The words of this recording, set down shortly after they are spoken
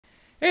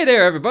Hey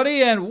there,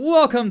 everybody, and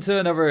welcome to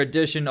another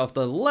edition of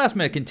the Last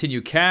Minute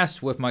Continue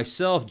cast with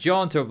myself,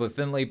 John Turbo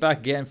Finley, back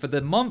again for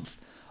the month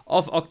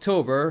of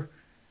October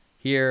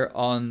here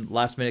on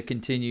Last Minute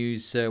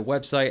Continue's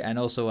website and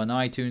also on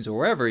iTunes or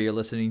wherever you're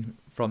listening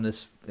from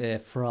this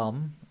as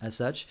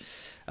such.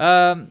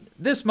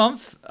 This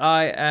month,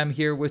 I am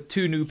here with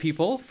two new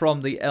people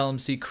from the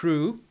LMC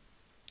crew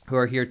who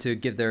are here to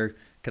give their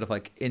kind of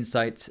like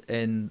insights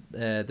in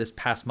this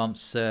past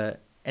month's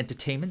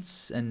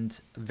entertainments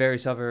and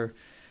various other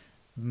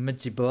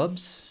Mitchy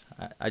Bubs.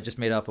 I just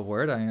made up a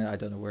word. I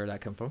don't know where that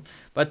came from.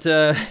 But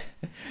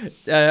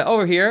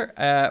over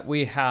here,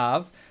 we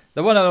have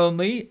the one and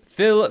only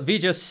Phil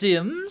Vger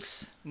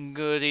Sims.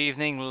 Good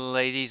evening,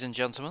 ladies and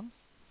gentlemen.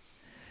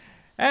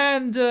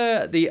 And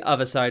the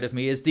other side of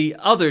me is the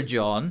other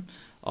John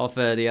of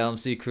the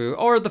LMC crew,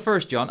 or the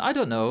first John. I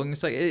don't know.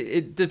 It's like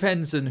it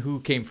depends on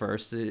who came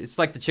first. It's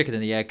like the chicken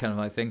and the egg kind of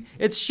like thing.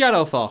 It's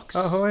ShadowFox.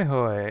 Ahoy,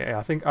 hoy.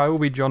 I think I will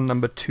be John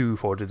number 2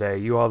 for today.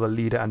 You are the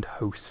leader and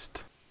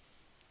host.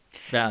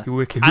 Yeah.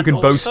 Who can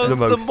boast the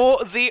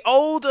most? The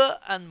older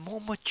and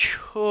more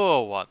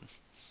mature one.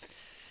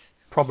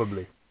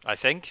 Probably. I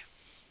think.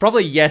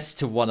 Probably yes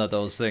to one of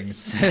those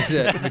things.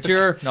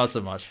 Mature, not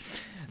so much.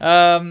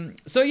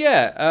 So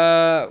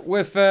yeah,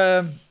 with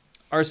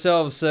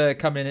ourselves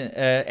coming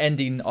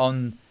ending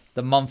on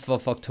the month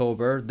of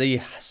October,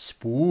 the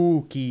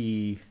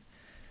spooky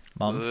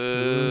month.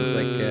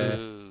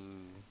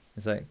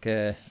 It's like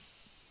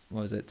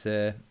what was it?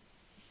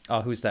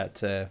 Who's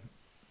that?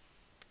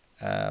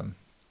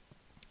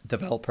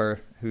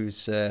 Developer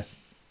who's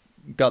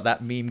got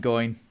that meme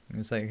going.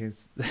 It's like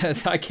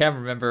I can't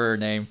remember her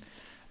name.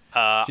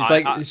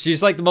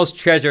 She's like the most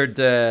treasured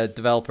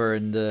developer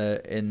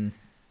in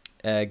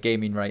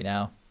gaming right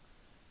now.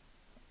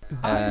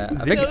 I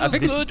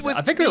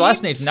think her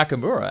last name's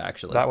Nakamura,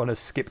 actually. That one has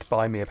skipped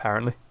by me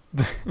apparently.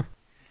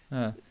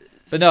 But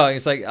no,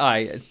 it's like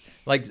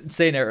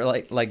saying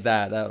it like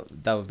that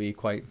would be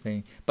quite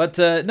funny. But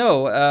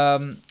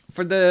no,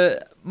 for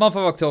the month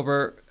of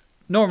October,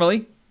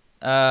 normally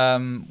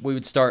we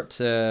would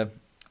start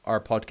our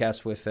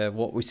podcast with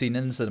what we've seen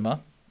in the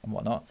cinema and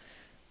whatnot.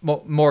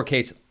 More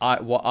case,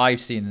 what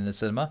I've seen in the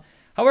cinema.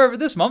 However,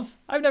 this month,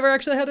 I've never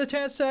actually had a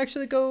chance to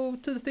actually go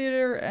to the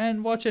theater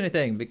and watch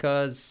anything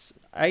because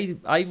I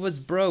was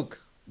broke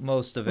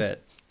most of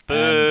it.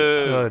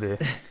 Oh dear.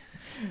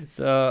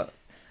 So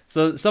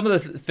some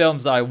of the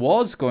films I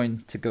was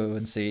going to go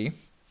and see,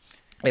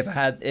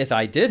 if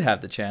I did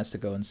have the chance to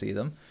go and see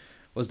them,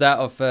 was that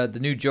of the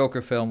new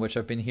Joker film, which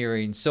I've been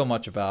hearing so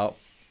much about,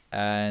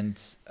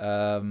 and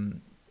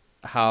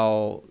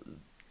how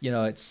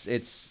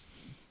it's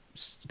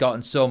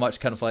gotten so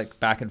much kind of like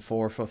back and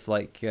forth of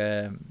like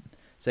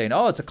saying,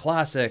 oh, it's a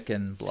classic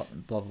and blah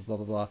blah blah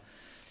blah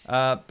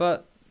blah.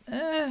 But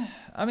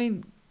I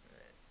mean,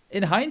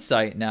 in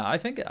hindsight now, I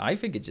think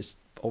it just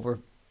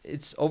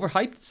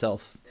overhyped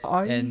itself.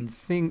 I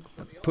think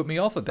put me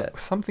off a bit.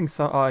 Something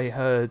I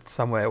heard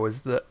somewhere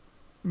was that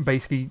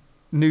basically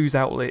news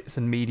outlets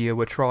and media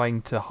were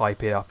trying to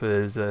hype it up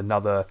as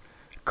another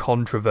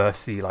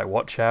controversy. Like,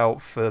 watch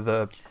out for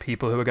the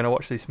people who are going to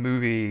watch this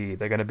movie.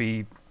 They're going to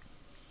be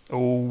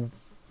all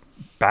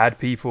bad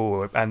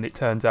people, and it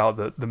turns out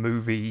that the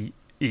movie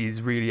is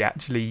really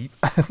actually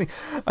I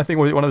think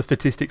one of the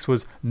statistics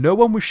was no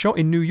one was shot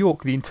in New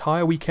York the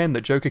entire weekend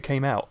that Joker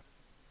came out.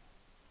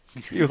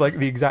 It was like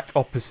the exact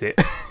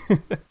opposite.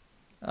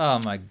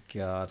 Oh my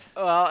god.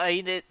 Well,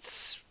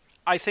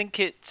 I think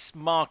it's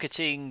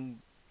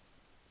marketing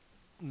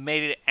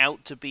made it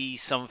out to be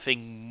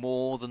something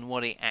more than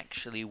what it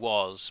actually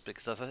was,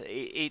 because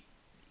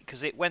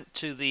it went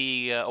to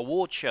the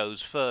award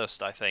shows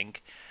first, I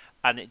think,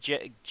 and it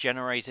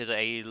generated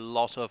a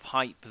lot of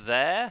hype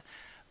there.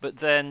 But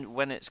then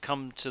when it's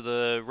come to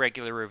the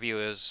regular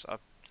reviewers,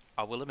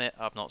 I will admit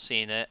I've not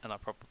seen it, and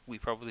we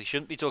probably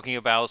shouldn't be talking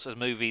about a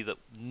movie that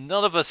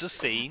none of us have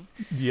seen.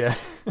 Yeah.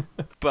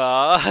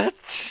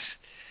 But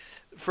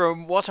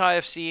from what I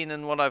have seen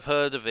and what I've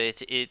heard of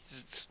it,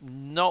 it's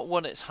not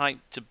what it's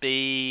hyped to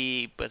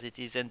be, but it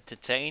is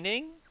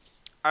entertaining.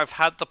 I've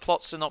had the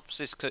plot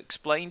synopsis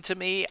explained to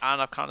me,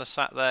 and I've kind of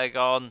sat there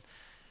gone,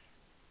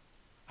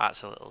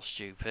 that's a little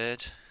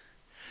stupid.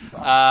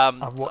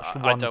 I've watched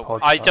one podcast.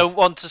 I don't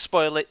want to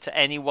spoil it to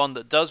anyone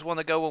that does want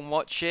to go and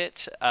watch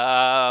it,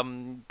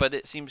 but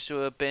it seems to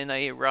have been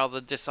a rather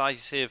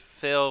decisive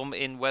film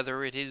in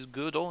whether it is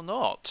good or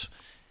not.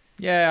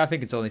 Yeah, I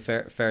think it's only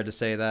fair to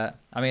say that.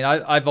 I mean,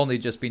 I've only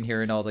just been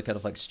hearing all the kind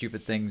of like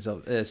stupid things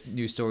of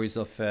news stories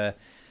of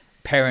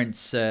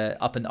parents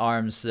up in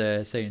arms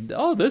saying,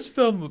 "Oh, this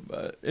film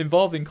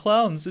involving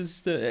clowns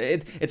is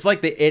it's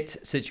like the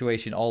It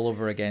situation all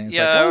over again." It's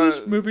like, "Oh,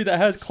 this movie that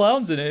has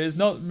clowns in it is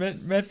not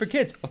meant for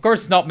kids." Of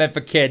course, it's not meant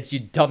for kids, you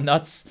dumb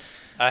nuts.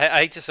 I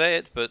hate to say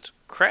it, but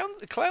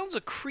clowns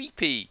are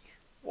creepy.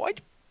 Why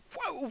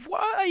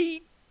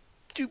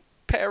do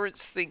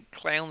parents think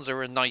clowns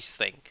are a nice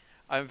thing?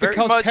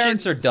 Because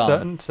parents are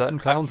dumb. Certain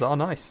clowns are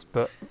nice,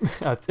 but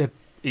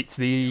it's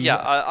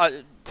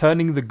the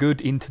turning the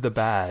good into the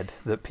bad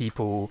that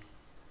people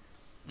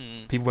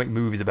people make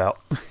movies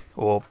about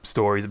or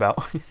stories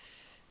about.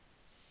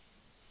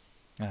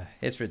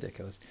 It's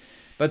ridiculous.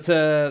 But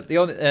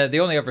the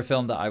only other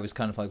film that I was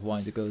kind of like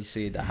wanting to go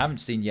see that I haven't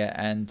seen yet,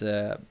 and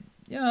I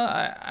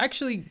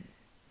actually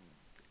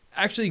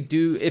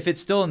do, if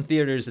it's still in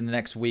theaters in the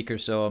next week or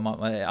so,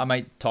 I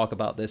might talk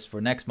about this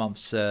for next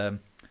month's Last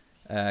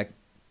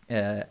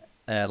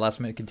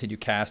Minute Continue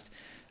cast.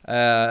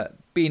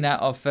 Being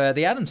out of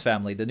the Addams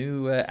Family, the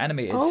new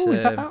animated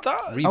Is that out?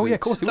 reboot. Oh yeah,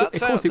 of course it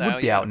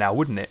would be out now,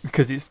 wouldn't it?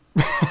 Because it's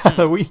Hmm.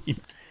 Halloween.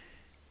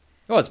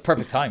 Well, it's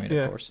perfect timing,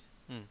 Yeah. of course.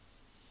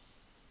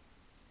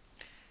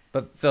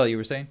 But Phil, you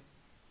were saying?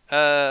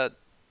 I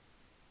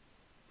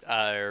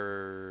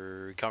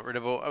can't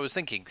remember what I was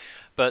thinking,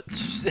 but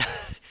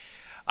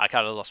I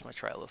kind of lost my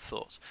trail of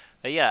thought.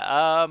 But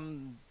yeah,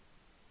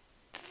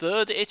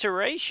 third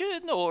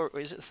iteration, or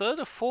is it third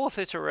or fourth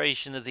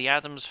iteration of the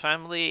Addams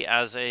Family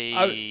as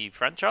a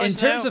franchise? In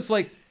terms now? of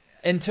like,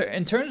 in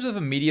terms of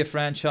a media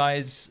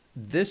franchise,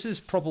 this is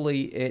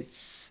probably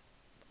its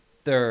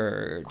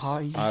third.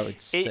 I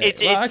would say.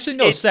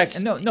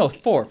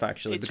 Fourth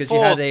actually, because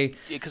fourth, you had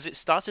because it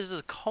started as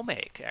a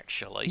comic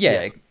actually.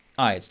 Yeah.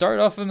 It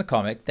started off in the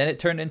comic, then it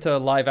turned into a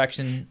live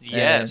action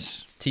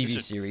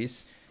TV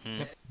series.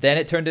 Then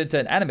it turned into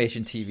an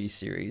animation TV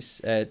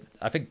series. I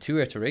think 2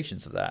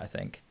 iterations of that. I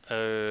think.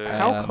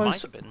 How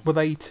close were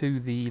they to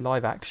the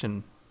live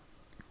action?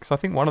 Because I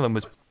think one of them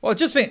was. Well,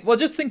 just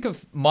think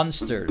of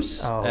Monsters.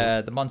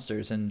 The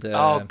Monsters and.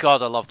 Oh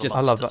God, I love the Monsters.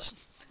 I love that.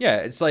 Yeah,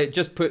 it's like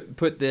just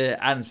put the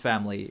Addams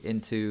Family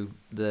into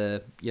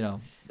the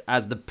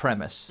as the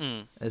premise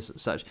as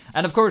such.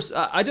 And of course,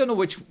 I don't know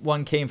which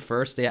one came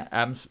first, the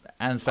Addams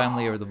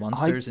Family or the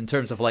Monsters, in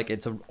terms of like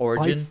its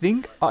origin. I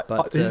think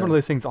this is one of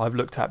those things I've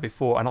looked at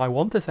before, and I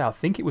want to say I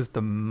think it was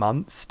the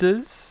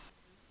Monsters.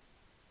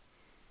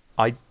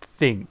 I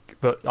think,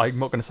 but I'm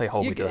not going to say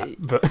hold me to that.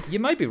 But you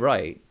might be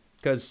right,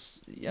 because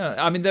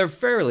I mean they're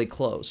fairly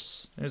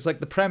close. It's like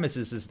the premise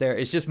is there.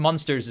 It's just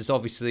Monsters is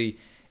obviously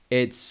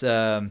it's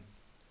a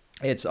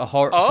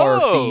horror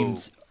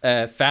themed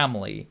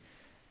family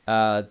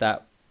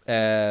that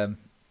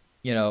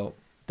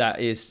that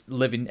is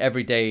living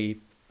everyday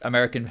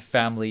American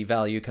family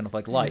value kind of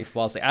like life,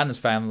 whilst the Addams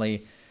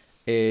Family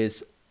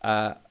is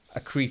a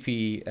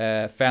creepy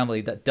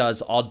family that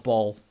does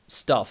oddball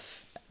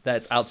stuff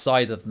that's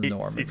outside of the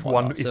norm. It's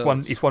one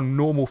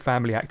normal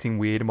family acting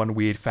weird and one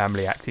weird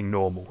family acting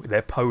normal.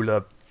 They're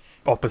polar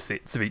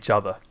opposites of each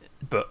other,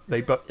 but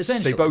they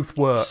both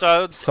work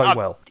so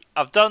well.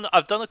 I've done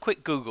a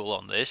quick Google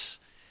on this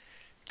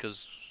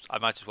because I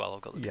might as well.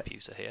 I've got the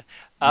computer here.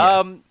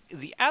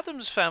 The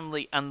Addams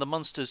Family and the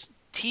Monsters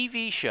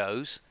TV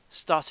shows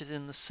started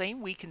in the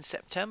same week in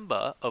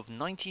September of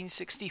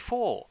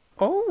 1964.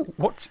 Oh,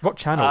 what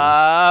channel?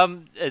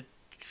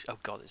 Oh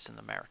God, it's an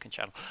American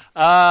channel.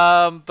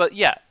 But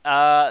yeah,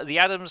 the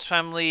Addams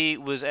Family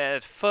was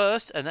aired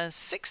first, and then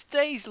 6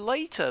 days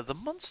later, the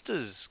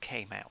Monsters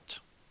came out.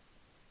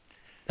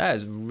 That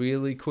is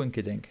really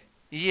quinkadink.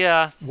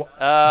 Yeah.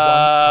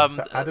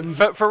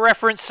 For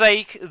reference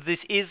sake,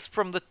 this is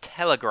from the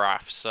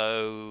Telegraph,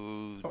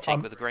 so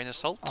take with a grain of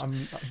salt.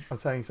 I'm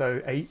saying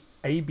so.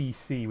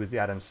 ABC was the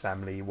Addams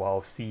Family,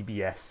 while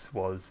CBS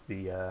was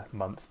the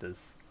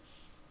Monsters.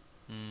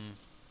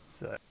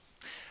 So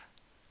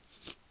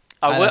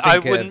I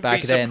wouldn't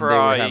be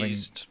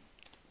surprised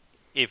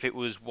if it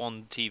was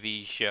one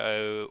TV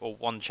show or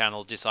one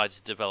channel decided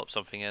to develop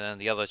something and then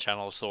the other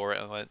channel saw it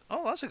and went,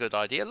 "Oh, that's a good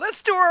idea. Let's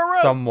do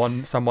our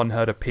own." Someone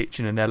heard a pitch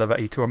in an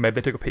elevator, or maybe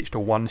they took a pitch to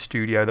one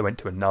studio, they went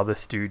to another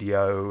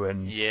studio,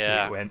 and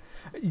it went.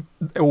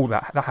 All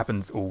that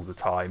happens all the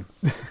time.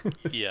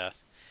 Yeah,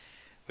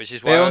 which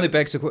is why it only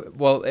begs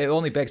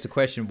the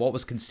question: what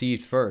was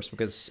conceived first?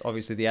 Because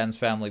obviously the Addams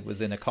Family was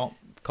in a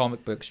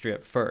comic book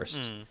strip first.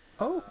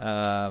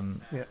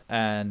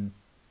 And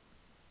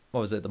what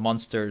was it? The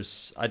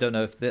Monsters. I don't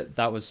know if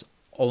that was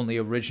only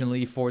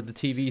originally for the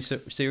TV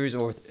series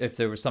or if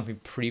there was something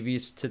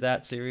previous to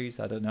that series.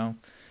 I don't know.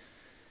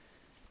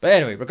 But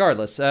anyway,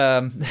 regardless,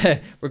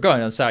 we're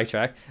going on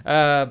sidetrack.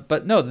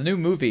 But no, the new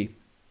movie.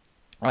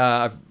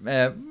 I've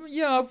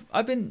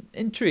been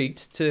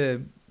intrigued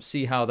to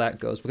see how that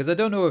goes, because I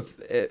don't know if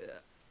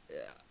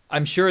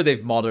I'm sure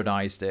they've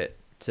modernized it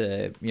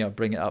to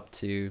bring it up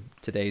to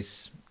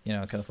today's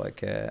kind of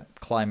like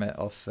climate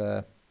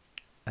of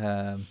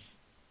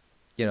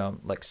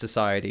like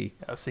society,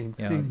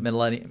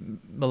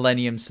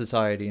 millennium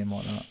society and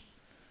whatnot.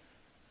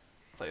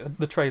 Like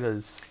the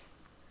trailers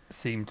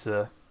seem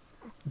to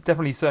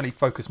certainly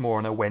focus more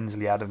on a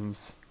Wensley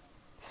Adams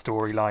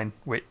storyline,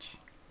 which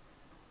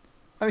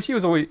I mean she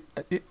was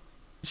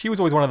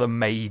always one of the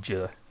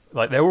major,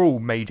 like they were all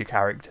major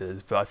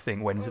characters, but I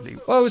think Wensley.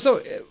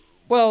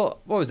 What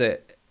was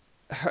it?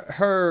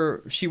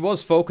 She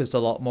was focused a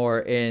lot more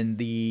in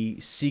the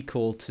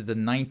sequel to the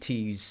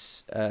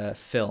 90s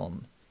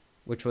film,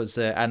 which was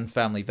Addams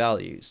Family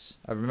Values.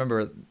 I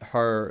remember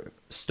her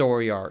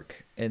story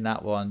arc in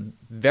that one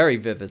very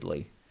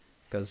vividly,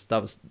 because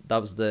that was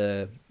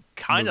the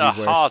kind of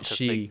hard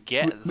to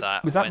forget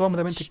that. Was that the one where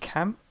they went to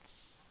camp?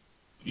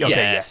 Okay,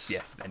 Yes.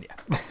 yes, then yeah.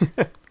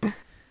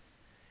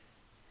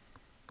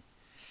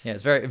 Yeah,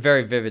 it's very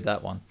very vivid,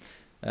 that one,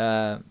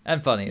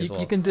 and funny as well.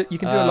 You can do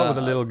a lot with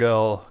a little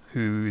girl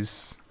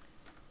who's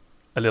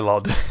a little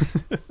odd.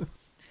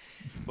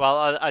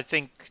 Well, I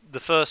think the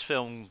first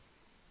film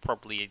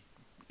probably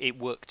it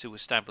worked to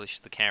establish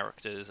the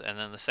characters, and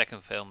then the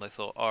second film they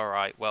thought, all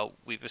right, well,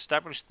 we've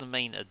established the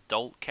main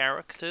adult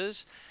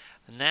characters,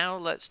 now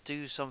let's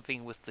do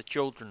something with the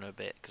children a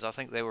bit, because I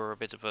think they were a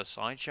bit of a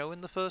sideshow in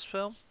the first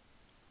film.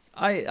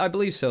 I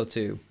believe so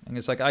too, and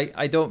it's like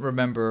I don't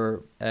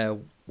remember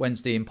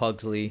Wednesday and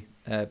Pugsley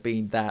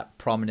being that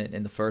prominent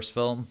in the first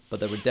film,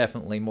 but they were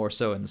definitely more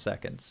so in the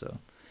second. So,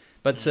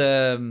 but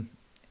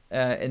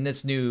in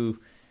this new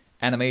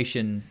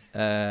animation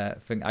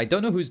thing, I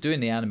don't know who's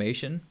doing the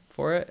animation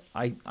for it.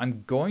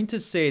 I'm going to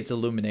say it's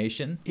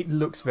Illumination. It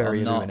looks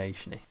very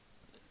Illumination-y.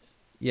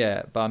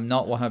 Yeah, but I'm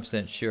not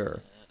 100%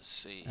 sure. Let's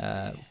see.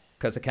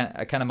 Because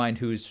I can't mind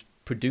who's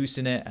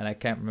producing it, and I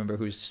can't remember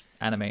who's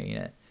animating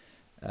it.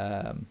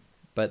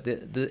 But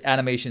the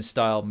animation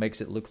style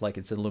makes it look like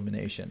it's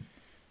Illumination.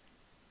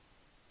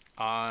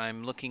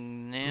 I'm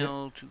looking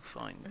now to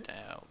find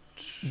out.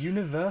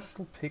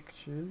 Universal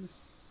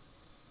Pictures.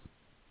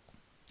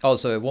 Oh,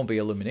 so it won't be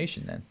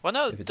Illumination then? Well,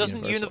 no, if it's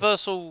doesn't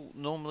Universal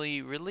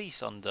normally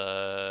release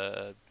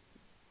under...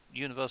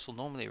 Universal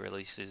normally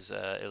releases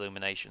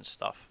Illumination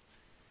stuff.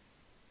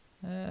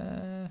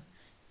 I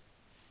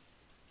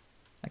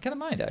kind of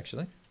mind,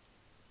 actually.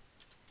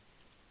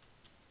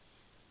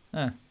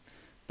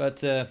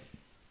 But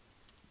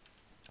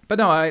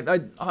no,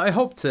 I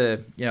hope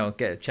to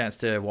get a chance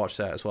to watch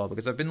that as well,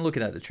 because I've been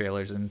looking at the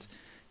trailers, and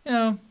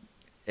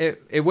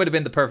it would have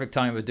been the perfect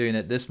time of doing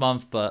it this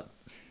month, but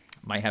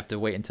might have to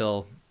wait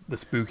until the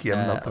spooky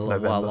month of a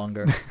November. while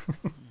longer.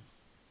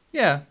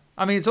 Yeah,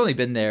 I mean, it's only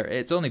been there.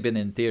 It's only been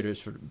in theaters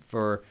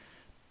for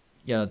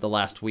the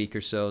last week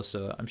or so.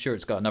 So I'm sure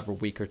it's got another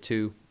week or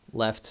two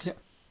left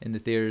in the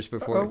theaters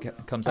before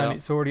it comes out. And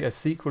it's already a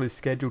sequel is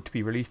scheduled to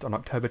be released on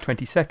October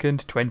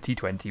 22nd,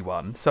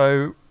 2021.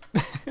 So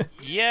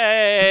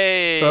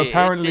yay! So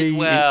apparently it's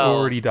well.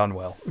 already done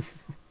well.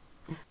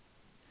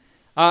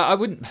 I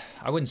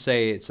wouldn't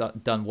say it's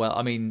done well.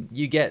 I mean,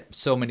 you get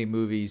so many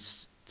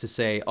movies to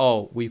say,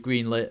 oh, we've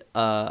greenlit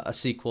a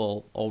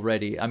sequel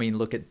already. I mean,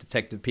 look at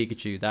Detective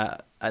Pikachu.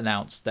 That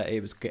announced that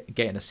it was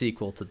getting a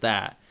sequel to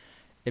that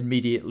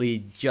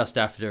immediately just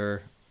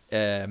after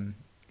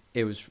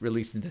it was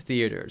released into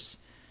theaters.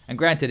 And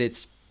granted,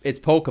 it's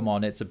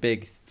Pokemon. It's a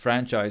big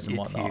franchise and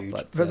whatnot. Huge.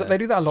 But they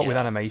do that a lot with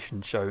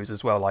animation shows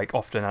as well. Like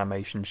often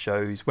animation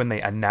shows, when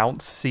they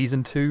announce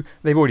season 2,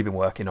 they've already been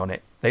working on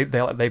it. They've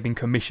been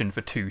commissioned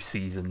for 2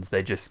 seasons.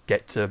 They just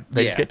get to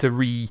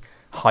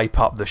hype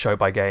up the show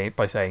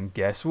by saying,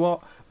 guess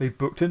what? They've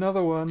booked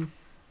another one.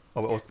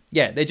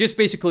 Yeah, they just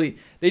basically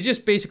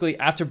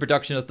after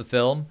production of the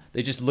film,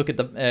 they just look at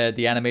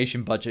the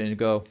animation budget and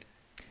go,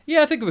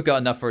 yeah, I think we've got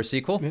enough for a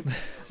sequel. Yeah.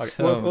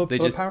 So they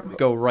just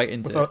go right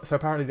into it. So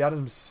apparently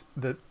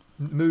the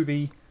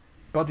movie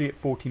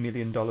budget $40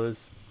 million,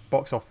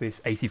 box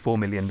office $84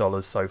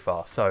 million so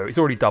far. So it's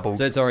already doubled.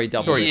 So it's already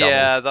doubled.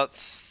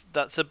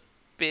 That's a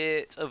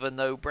bit of a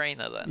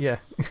no-brainer then. Yeah.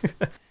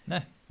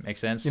 Nah, makes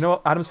sense. You know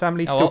what? Addams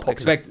Family still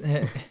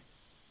popular.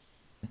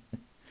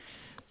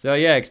 So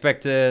yeah,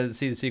 expect to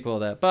see the sequel of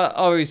that. But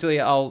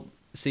obviously, I'll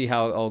see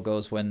how it all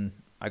goes when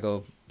I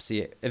go see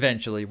it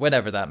eventually,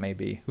 whenever that may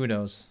be. Who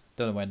knows?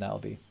 Don't know when that'll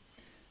be.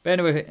 But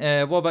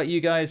anyway, what about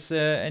you guys?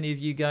 Any of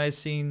you guys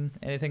seen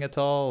anything at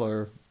all,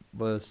 or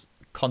was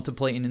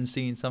contemplating and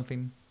seeing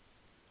something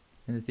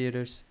in the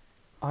theaters?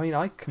 I mean,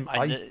 I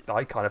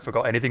kind of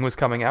forgot anything was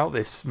coming out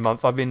this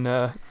month. I've been,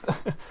 I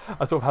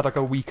sort of had like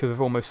a week of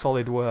almost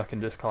solid work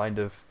and just kind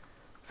of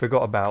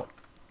forgot about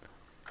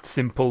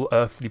simple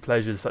earthly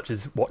pleasures such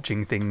as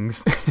watching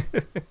things.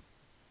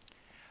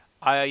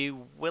 I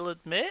will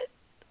admit,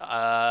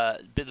 a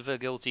bit of a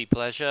guilty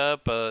pleasure,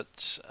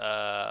 but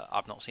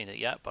I've not seen it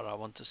yet, but I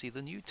want to see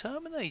the new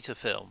Terminator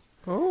film.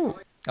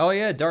 Oh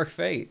yeah, Dark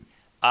Fate.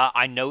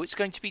 I know it's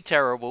going to be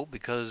terrible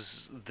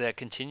because they're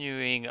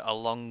continuing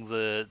along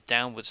the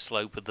downward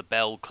slope of the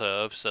bell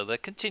curve, so they're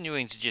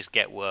continuing to just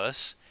get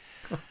worse.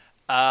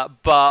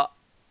 But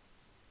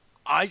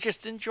I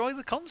just enjoy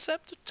the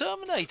concept of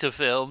Terminator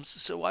films,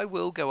 so I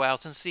will go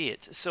out and see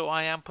it. So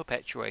I am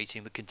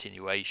perpetuating the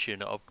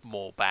continuation of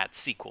more bad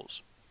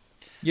sequels.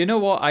 You know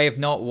what? I have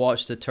not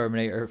watched the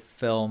Terminator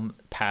film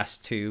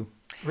past 2.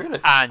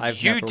 Really?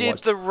 And you did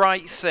the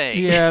right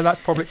thing. Yeah, that's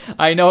probably...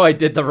 I know I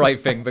did the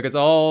right thing, because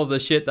all the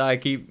shit that I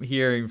keep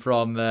hearing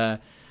from the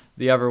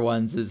other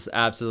ones is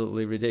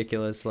absolutely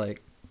ridiculous.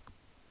 Like,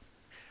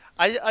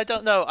 I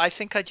don't know. I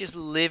think I just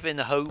live in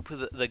hope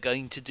that they're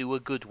going to do a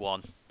good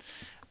one.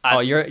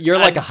 And, you're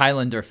like a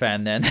Highlander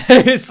fan then.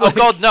 Oh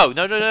God,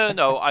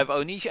 no! I've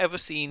only ever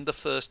seen the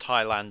first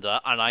Highlander,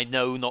 and I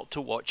know not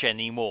to watch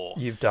any more.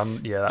 You've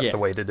done, that's the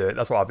way to do it.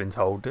 That's what I've been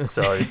told.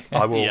 So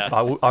I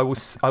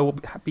will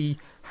be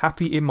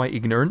happy in my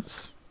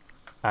ignorance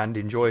and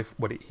enjoy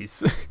what it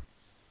is.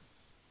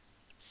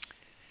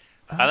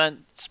 And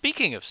then,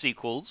 speaking of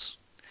sequels,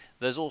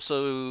 There's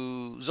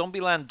also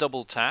Zombieland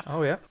Double Tap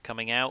Oh yeah.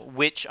 coming out,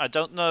 which I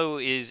don't know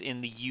is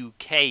in the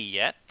UK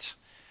yet.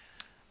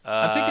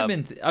 I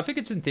think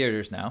it's in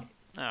theaters now.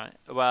 Alright,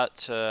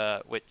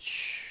 but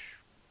which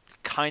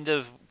kind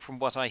of, from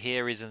what I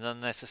hear, is an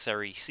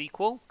unnecessary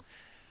sequel.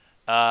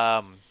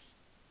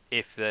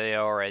 If they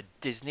are a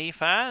Disney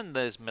fan,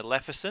 there's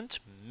Maleficent,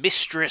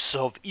 Mistress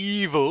of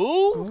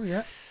Evil. Oh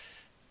yeah.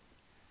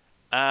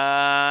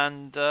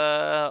 And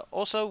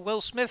also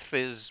Will Smith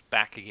is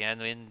back again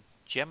in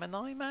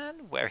Gemini Man,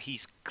 where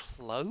he's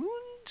cloned.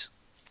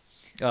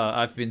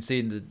 I've been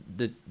seeing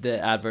the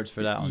adverts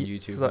for that on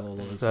YouTube. all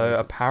over the So place.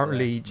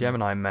 apparently, It's,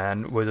 Gemini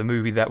Man was a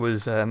movie that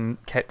was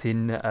kept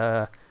in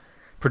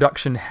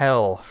production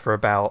hell for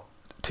about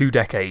 2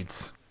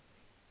 decades.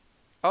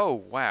 Oh,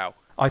 wow.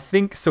 I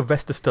think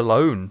Sylvester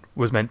Stallone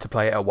was meant to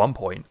play it at one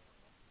point.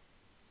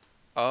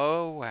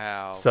 Oh,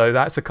 wow. So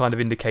that's a kind of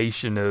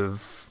indication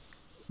of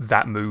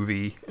that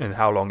movie and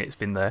how long it's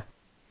been there.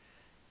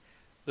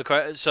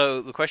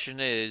 So the question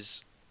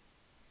is,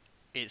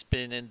 it's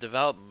been in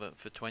development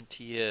for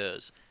 20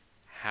 years.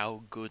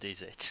 How good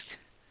is it?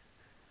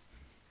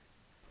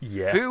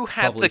 Yeah. Who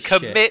had Probably the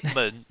shit.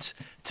 commitment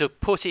to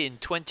put in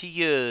 20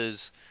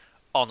 years,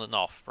 on and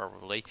off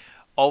probably,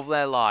 of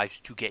their lives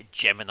to get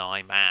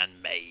Gemini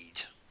Man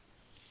made?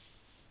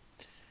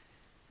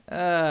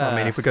 I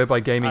mean, if we go by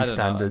gaming I don't know,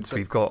 standards, but-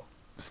 we've got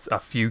a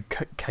few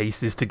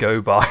cases to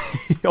go by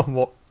on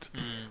what.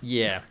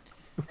 Yeah.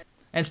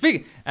 And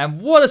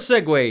what a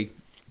segue.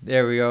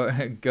 There we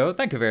go.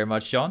 Thank you very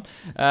much, Sean.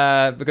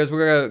 Because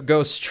we're going to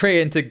go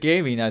straight into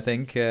gaming, I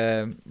think,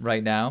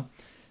 right now.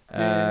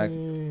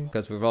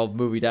 Because we've all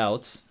movied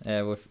out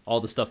with all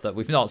the stuff that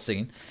we've not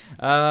seen.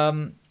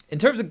 In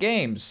terms of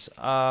games,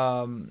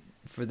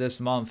 for this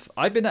month,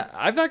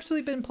 I've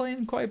actually been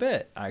playing quite a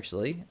bit,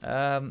 actually.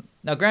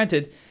 Now,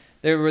 granted,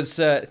 there was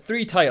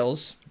 3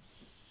 titles.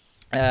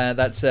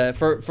 That's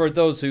for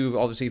those who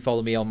obviously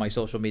follow me on my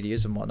social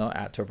medias and whatnot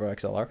at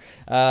TurboXLR.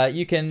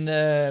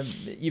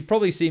 You've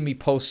probably seen me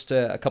post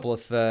a couple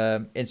of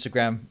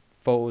Instagram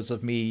photos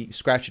of me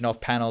scratching off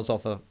panels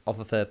off of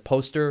a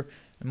poster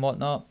and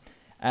whatnot.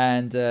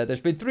 And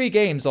there's been 3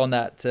 games on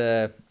that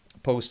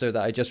poster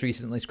that I just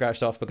recently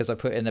scratched off because I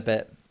put in a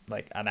bit,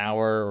 like an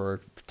hour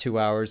or 2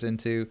 hours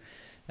into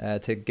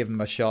to give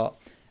them a shot.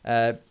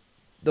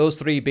 Those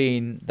 3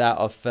 being that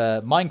of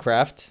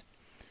Minecraft,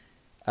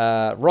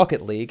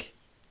 Rocket League,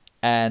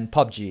 and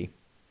PUBG.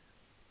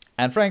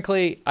 And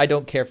frankly, I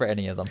don't care for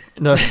any of them.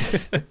 No.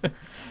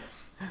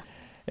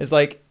 It's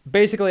like,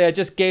 basically, I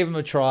just gave them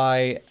a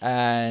try,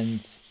 and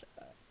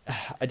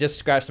I just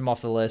scratched them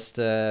off the list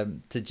to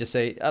just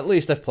say, at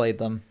least I've played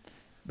them.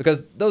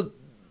 Because those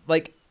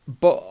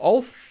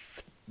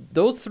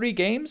 3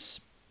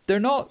 games, they're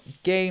not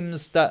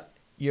games that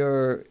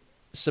you're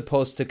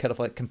supposed to kind of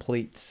like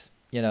complete,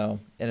 in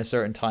a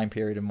certain time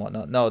period and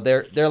whatnot. No,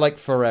 they're like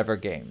forever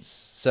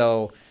games.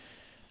 So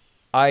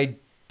I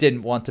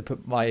didn't want to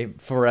put my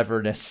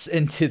foreverness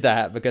into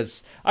that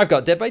because I've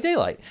got Dead by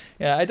Daylight.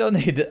 Yeah, I don't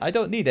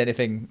need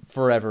anything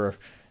forever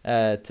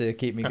to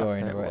keep me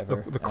going or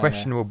whatever. The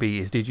question will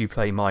be: did you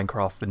play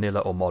Minecraft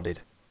vanilla or modded?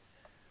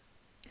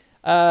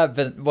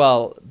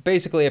 Well,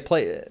 basically,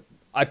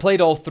 I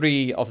played all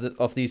 3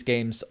 of these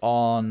games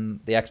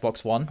on the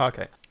Xbox One.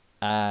 Okay.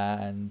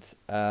 And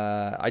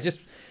I just,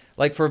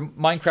 like, for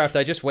Minecraft,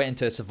 I just went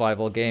into a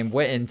survival game,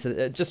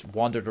 just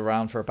wandered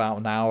around for about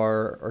an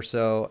hour or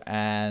so,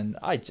 and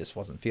I just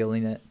wasn't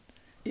feeling it.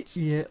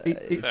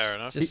 Fair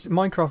enough.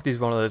 Minecraft is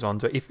one of those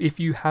ones where if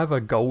you have a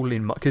goal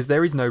in mind, because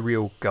there is no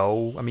real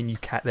goal. I mean, you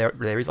can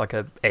there is like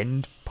a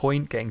end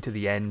point, getting to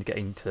the end,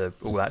 getting to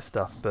all that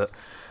stuff. But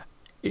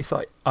it's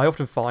like I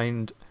often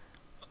find,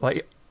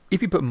 like,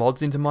 if you put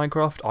mods into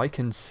Minecraft, I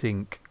can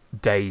sink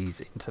days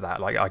into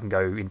that. Like, I can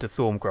go into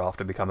Thorncraft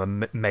and become a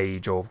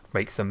mage or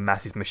make some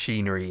massive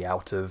machinery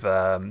out of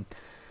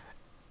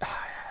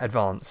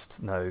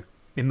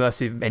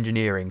immersive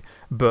engineering.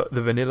 But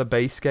the vanilla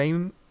base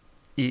game,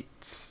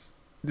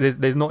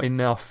 there's not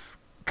enough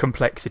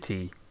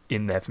complexity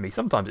in there for me.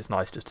 Sometimes it's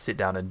nice just to sit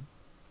down and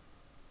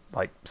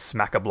like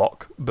smack a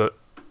block, but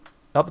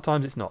other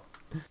times it's not.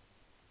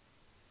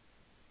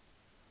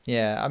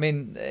 Yeah, I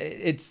mean,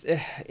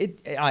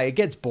 it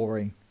gets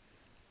boring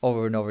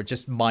over and over,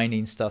 just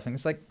mining stuff, and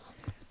it's like,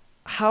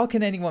 how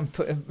can anyone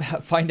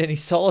find any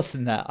solace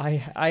in that?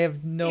 I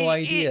have no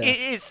idea.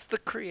 It's the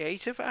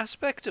creative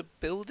aspect of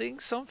building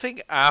something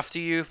after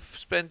you've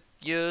spent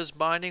years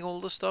mining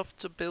all the stuff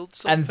to build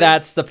something. And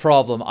that's the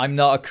problem. I'm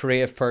not a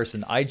creative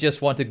person. I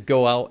just want to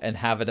go out and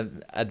have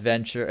an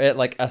adventure,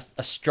 like a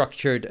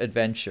structured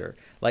adventure.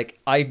 Like,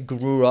 I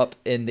grew up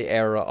in the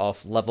era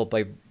of level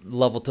to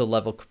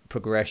level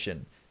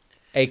progression,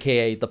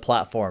 aka the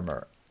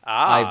platformer.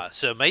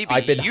 So maybe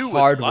I've been you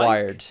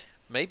hardwired.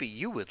 Maybe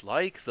you would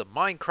like the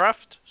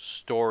Minecraft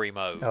story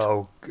mode.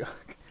 Oh, God.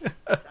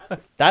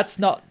 That's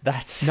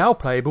Now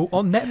playable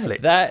on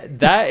Netflix.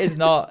 That is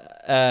not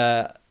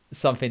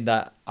something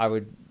that I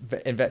would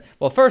invent.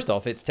 Well, first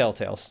off, it's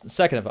Telltale.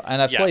 Second of all,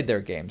 and I've played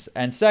their games.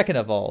 And second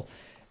of all,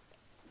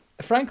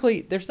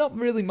 frankly, there's not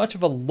really much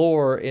of a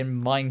lore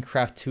in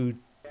Minecraft to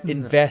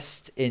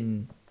invest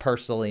in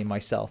personally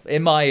myself,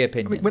 in my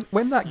opinion. I mean,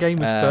 when that game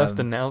was first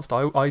announced,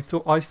 I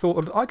thought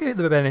I'd give it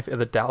the benefit of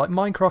the doubt. Like,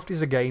 Minecraft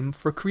is a game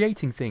for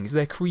creating things.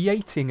 They're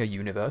creating a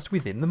universe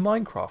within the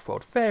Minecraft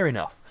world. Fair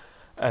enough.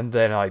 And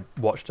then I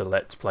watched a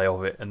Let's Play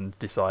of it and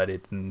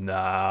decided,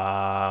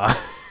 nah.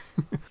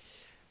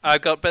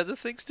 I've got better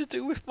things to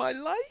do with my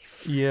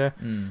life. Yeah.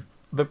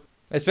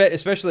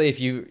 Especially if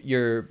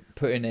you're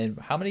putting in,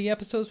 how many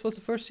episodes was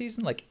the first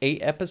season? Like 8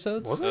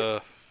 episodes? Was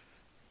it?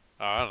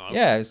 I don't know.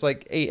 Yeah, it's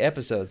like 8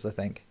 episodes, I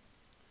think,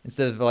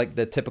 instead of like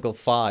the typical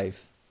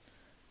 5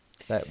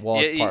 that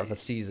was part of a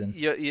season.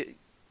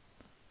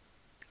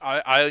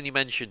 I only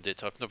mentioned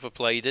it. I've never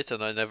played it,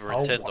 and I never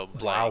intend on playing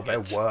it. Wow, there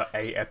were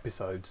 8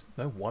 episodes.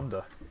 No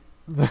wonder.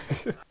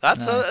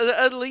 That's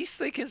at least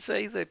they can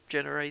say they've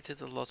generated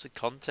a lot of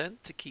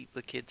content to keep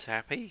the kids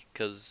happy,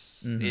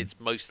 because it's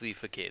mostly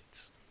for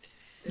kids.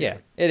 Yeah,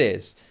 it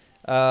is.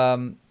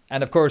 And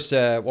of course,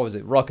 what was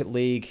it? Rocket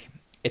League.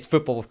 It's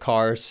football with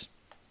cars.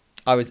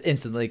 I was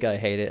instantly gonna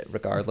hate it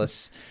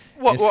regardless.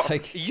 What?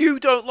 Like...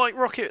 You don't like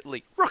Rocket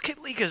League? Rocket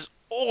League is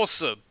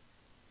awesome.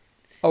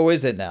 Oh,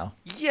 is it now?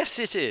 Yes,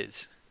 it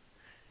is.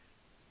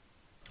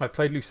 I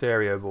played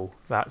Lucario Ball.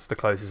 That's the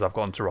closest I've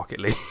gotten to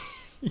Rocket League.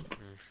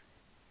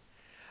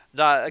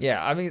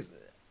 Yeah, I mean,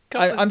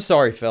 I'm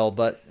sorry, Phil,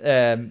 but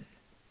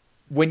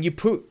when you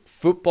put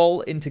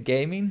football into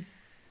gaming,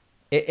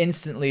 it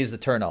instantly is a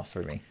turn-off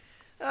for me.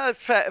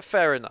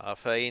 Fair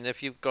enough. I mean,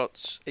 if you've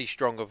got a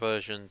stronger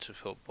version to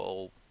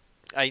football...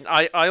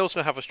 I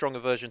also have a stronger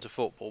version to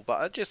football,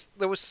 but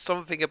there was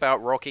something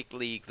about Rocket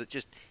League that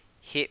just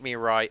hit me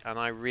right, and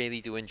I really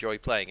do enjoy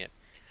playing it.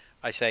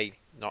 I say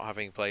not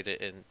having played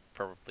it in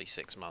probably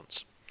 6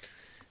 months.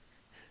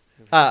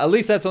 At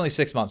least that's only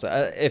 6 months.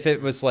 If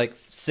it was like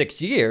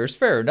 6 years,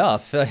 fair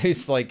enough.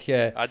 It's like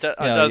I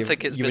don't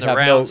think it's been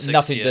around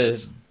 6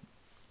 years.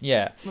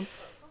 Yeah.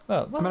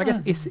 Well, I mean, I guess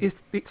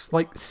it's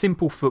like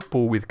simple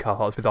football with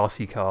cars, with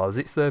RC cars.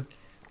 It's a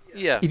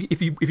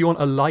If you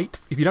want a light,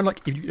 if you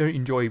don't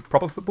enjoy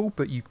proper football,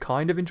 but you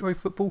kind of enjoy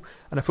football,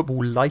 and a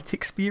football light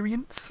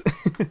experience.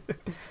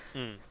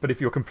 But if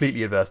you're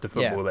completely averse to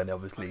football, then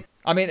obviously.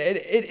 I mean,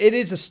 it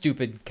is a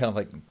stupid kind of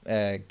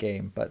like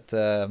game, but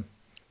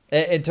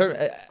in term,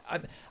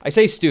 I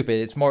say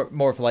stupid. It's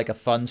more of like a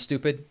fun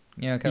stupid,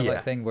 kind of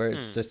like thing where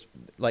it's just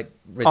like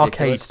ridiculous,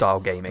 arcade style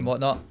gaming and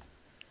whatnot.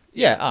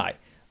 Yeah,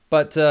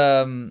 but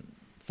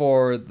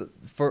for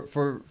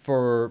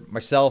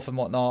myself and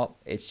whatnot,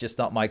 it's just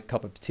not my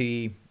cup of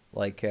tea.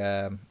 Like,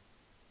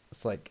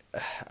 it's like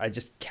I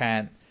just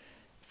can't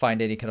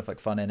find any kind of like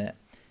fun in it.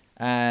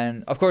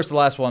 And of course, the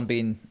last one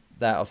being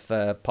that of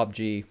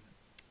PUBG,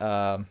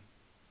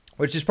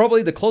 which is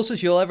probably the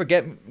closest you'll ever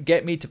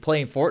get me to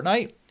playing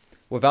Fortnite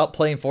without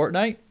playing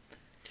Fortnite.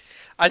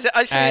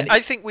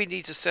 I think we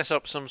need to set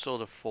up some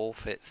sort of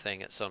forfeit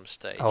thing at some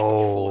stage which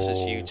forces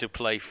you to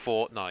play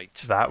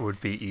Fortnite. That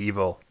would be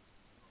evil.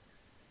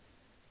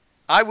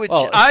 I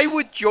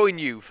would join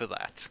you for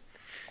that.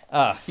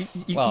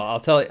 Well, I'll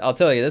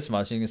tell you this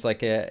much. It's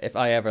like if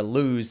I ever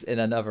lose in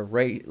another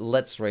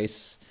Let's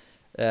Race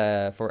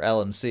for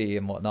LMC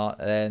and whatnot,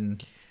 then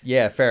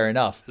yeah, fair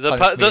enough.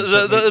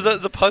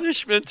 The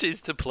punishment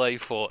is to play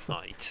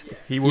Fortnite.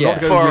 He will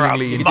not go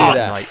willingly into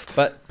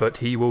Fortnite, but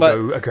he will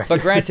go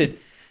aggressive.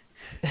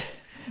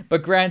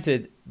 But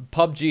granted,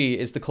 PUBG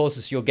is the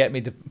closest you'll get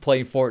me to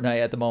playing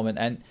Fortnite at the moment,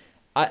 and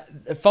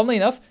funnily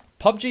enough,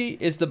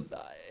 PUBG is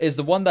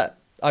the one that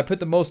I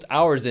put the most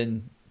hours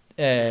in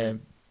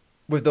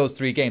with those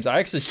 3 games. I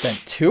actually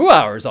spent 2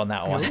 hours on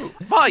that one.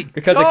 My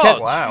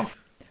God! Wow.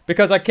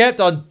 Because I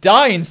kept on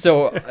dying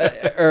so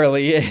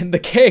early in the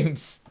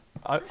games.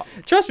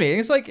 Trust me,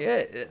 it's like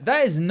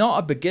that is not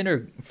a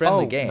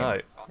beginner-friendly game.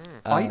 No.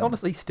 I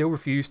honestly still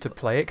refuse to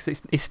play it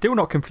because it's still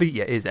not complete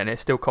yet, is it? And it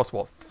still costs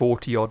what,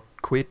 40-odd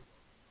quid?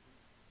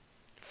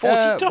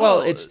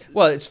 $40? It's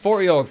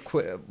 40-odd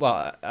quid.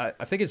 Well,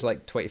 I think it's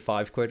like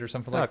 25 quid or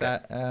something like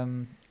that.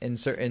 In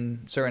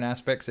certain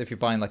aspects, if you're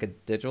buying like a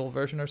digital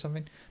version or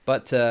something.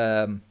 But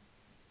the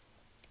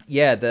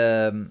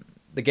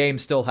game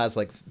still has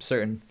like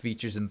certain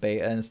features in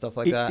beta and stuff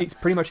like that. It's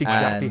pretty much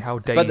exactly how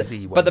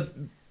DayZ went.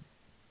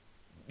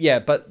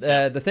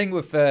 The thing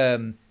with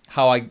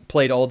how I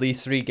played all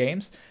these 3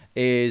 games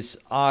is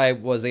I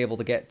was able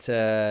to get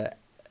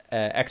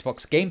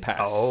Xbox Game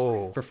Pass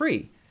for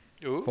free.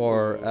 Ooh.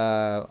 For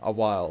a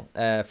while,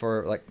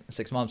 for like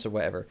 6 months or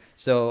whatever.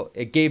 So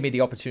it gave me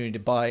the opportunity to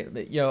buy,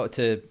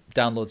 to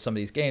download some of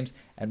these games,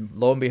 and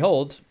lo and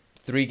behold,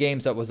 3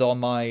 games that was on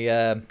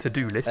my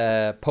to-do list,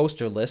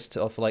 poster list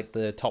of like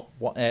the top,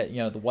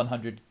 the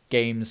 100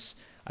 games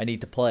I need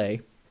to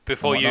play.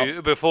 Before you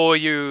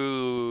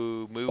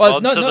move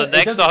on to the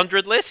next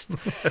 100 list.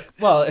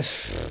 Well,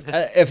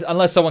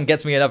 unless someone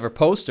gets me another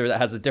poster that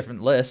has a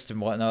different list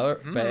and whatnot,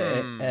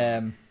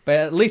 but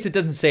at least it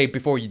doesn't say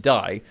before you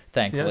die,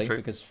 thankfully,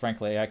 because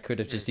frankly I could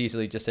have just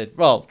easily just said,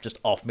 well, just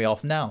off me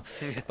off now.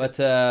 But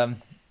you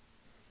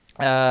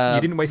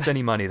didn't waste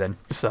any money then,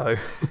 so.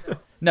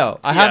 No,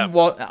 I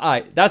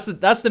haven't.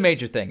 That's the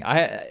major thing.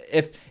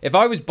 If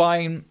I was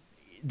buying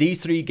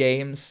these 3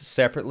 games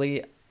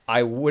separately,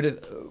 I would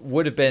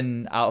have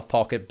been out of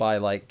pocket by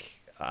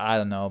like, I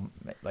don't know,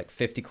 like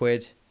 50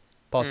 quid,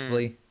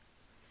 possibly.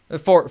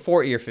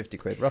 40 or 50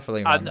 quid,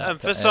 roughly. And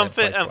for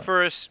something, and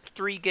for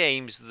 3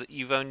 games that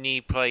you've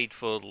only played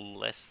for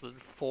less than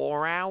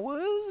 4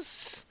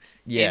 hours.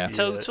 Yeah. In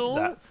total.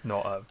 That's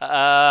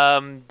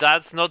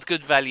not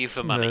good value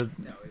for money.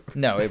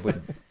 No, it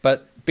wouldn't.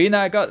 But being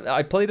that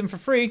I played them for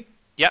free.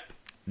 Yep.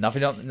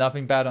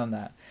 Nothing bad on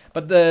that.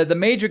 But the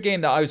major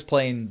game that I was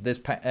playing this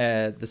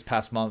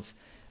past month,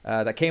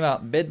 that came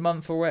out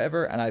mid-month or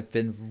whatever, and I've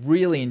been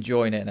really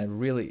enjoying it, and I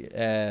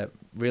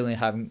really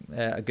having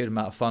a good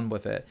amount of fun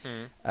with it.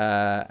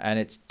 And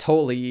it's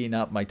totally eating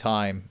up my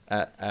time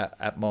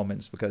at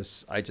moments,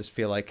 because I just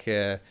feel like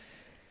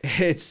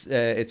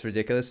it's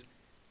ridiculous.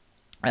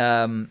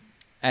 And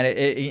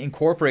it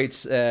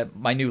incorporates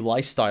my new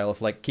lifestyle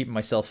of like keeping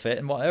myself fit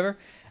and whatever.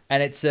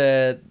 And it's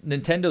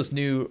Nintendo's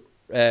new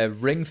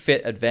Ring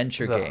Fit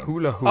adventure game.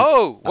 Hula hoop.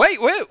 Oh,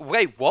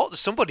 wait, what?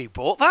 Somebody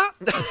bought that?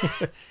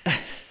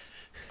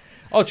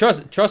 Oh,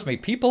 trust me,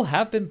 people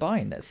have been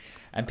buying this,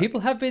 and people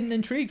have been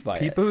intrigued by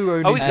people it. Who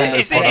only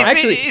is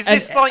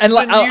this like the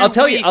new I'll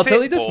tell you Wii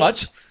Fit this board?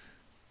 much.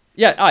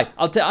 Yeah,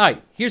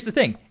 here's the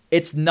thing.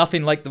 It's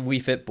nothing like the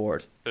Wii Fit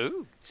board.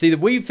 Ooh. See, the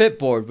Wii Fit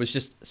board was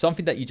just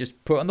something that you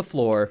just put on the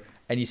floor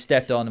and you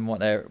stepped on and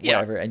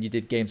whatever, and you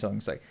did game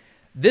songs. Like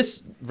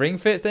this Ring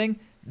Fit thing,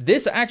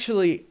 this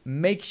actually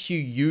makes you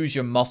use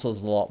your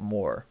muscles a lot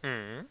more.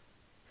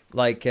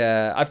 Like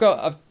I've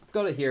got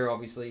it here,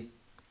 obviously.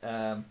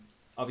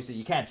 Obviously,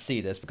 you can't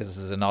see this because this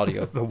is an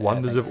audio. The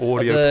wonders of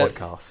audio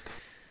podcast.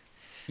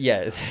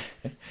 Yes.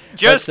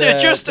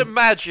 Just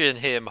imagine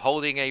him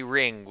holding a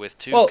ring with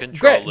 2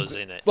 controllers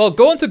in it. Well,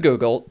 go into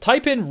Google,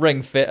 type in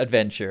Ring Fit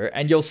Adventure,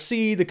 and you'll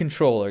see the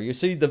controller. You'll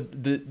see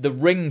the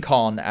Ring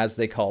Con, as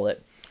they call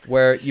it,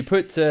 where you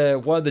put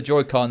one of the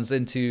Joy-Cons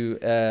into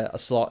a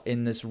slot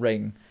in this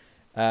ring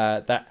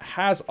that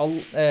has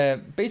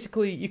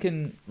basically you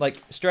can like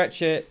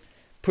stretch it,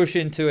 push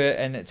into it,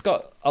 and it's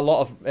got a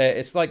lot of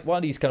it's like one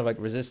of these kind of like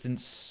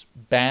resistance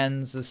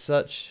bands as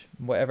such,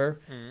 whatever,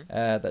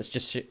 that's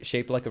just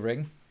shaped like a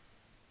ring.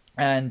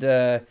 And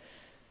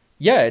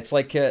it's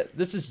like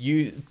this is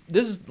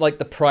like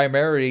the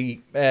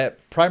primary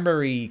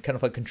kind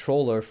of like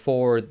controller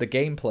for the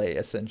gameplay,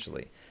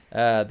 essentially.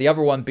 The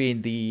other one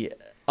being the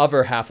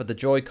other half of the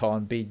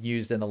Joy-Con being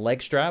used in a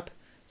leg strap.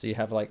 So you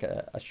have like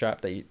a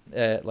strap that you,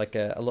 like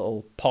a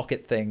little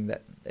pocket thing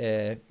that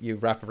you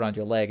wrap around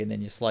your leg, and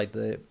then you slide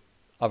the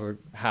other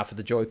half of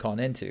the Joy-Con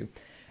into,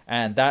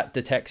 and that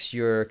detects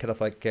your kind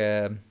of like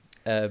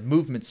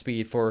movement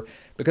speed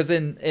because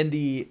in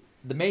the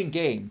main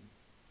game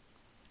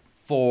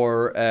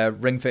for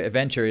Ring Fit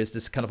Adventure is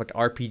this kind of like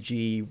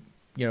RPG,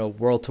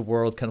 world to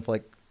world kind of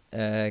like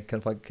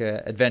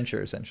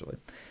adventure essentially,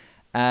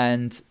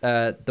 and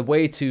the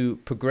way to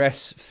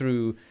progress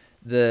through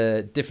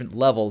the different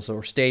levels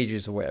or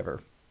stages or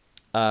whatever,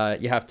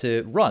 you have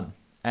to run,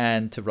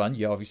 and to run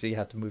you obviously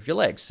have to move your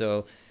legs.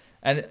 So,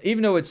 and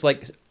even though it's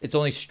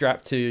only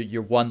strapped to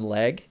your one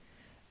leg,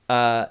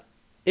 it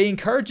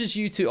encourages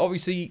you to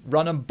obviously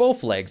run on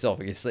both legs.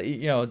 Obviously,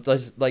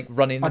 just like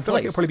running. I feel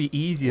like it'd probably be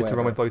easier to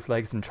run with both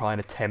legs than try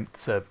and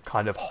attempt to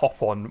kind of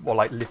hop on or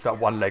like lift up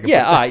one leg. You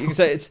can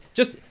say it's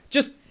just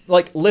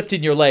like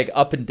lifting your leg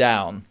up and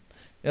down.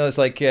 It's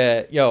like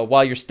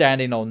while you're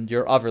standing on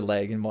your other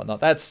leg and whatnot.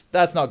 That's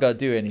not gonna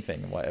do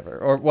anything, whatever.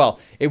 Or well,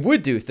 it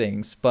would do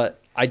things, but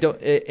I don't.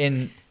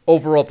 In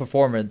overall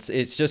performance,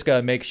 it's just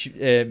gonna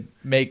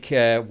make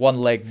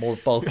one leg more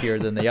bulkier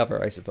than the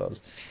other, I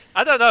suppose.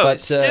 I don't know.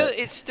 But,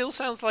 it still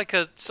sounds like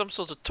some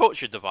sort of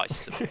torture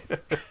device to me.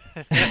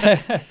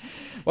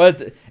 Well,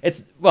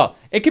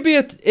 it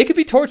could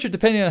be torture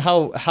depending on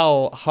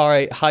how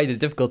high the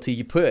difficulty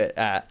you put it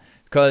at.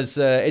 Because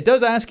it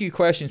does ask you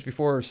questions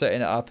before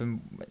setting it up, and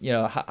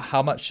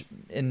how much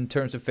in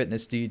terms of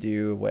fitness do you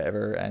do,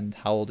 whatever, and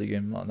how old are you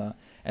and whatnot,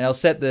 and I'll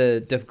set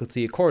the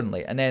difficulty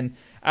accordingly. And then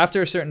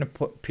after a certain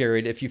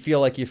period, if you feel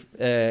like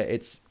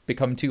it's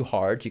become too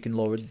hard, you can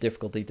lower the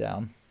difficulty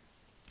down,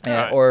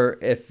 right. Or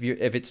if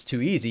it's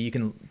too easy, you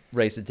can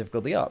raise the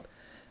difficulty up.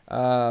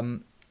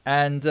 And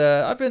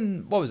I've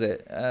been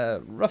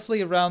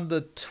roughly around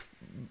the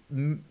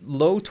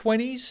low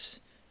 20s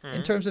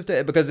in terms of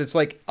because it's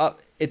like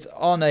it's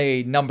on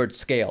a numbered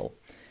scale,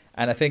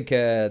 and I think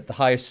the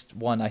highest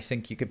one I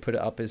think you could put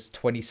it up is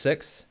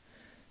 26,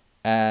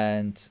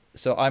 and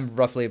so I'm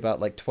roughly about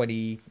like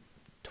 20,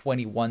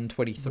 21,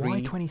 23. Why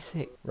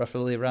 26?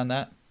 Roughly around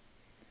that.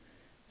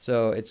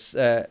 So it's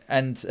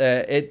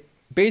it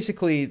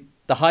basically,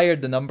 the higher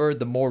the number,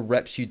 the more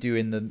reps you do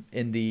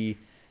in the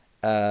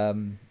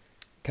kind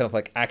of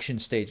like action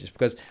stages,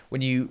 because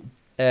when you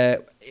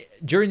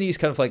during these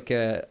kind of like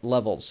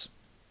levels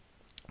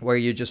where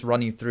you're just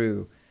running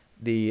through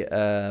the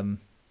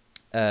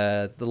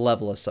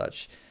level as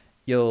such,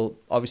 you'll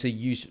obviously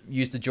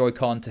use the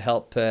Joy-Con to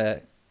help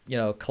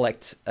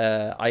collect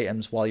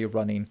items while you're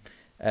running,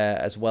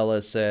 as well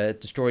as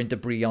destroying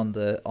debris on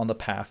the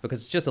path,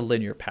 because it's just a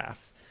linear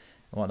path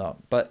and whatnot.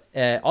 But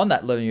on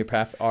that linear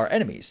path are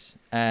enemies,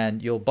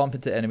 and you'll bump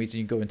into enemies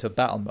and you go into a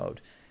battle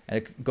mode, and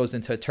it goes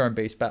into a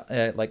turn-based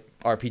like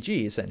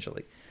RPG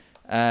essentially.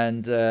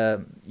 And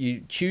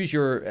you choose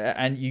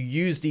and you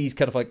use these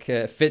kind of like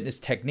fitness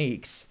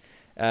techniques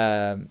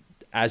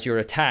as your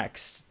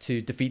attacks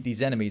to defeat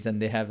these enemies,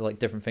 and they have like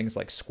different things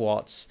like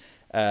squats,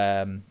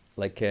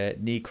 like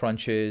knee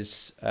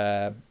crunches,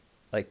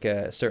 like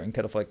certain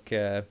kind of like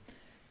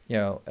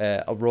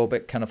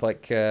aerobic kind of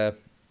like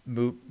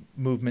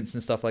movements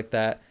and stuff like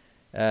that.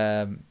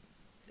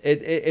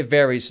 It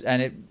varies,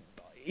 and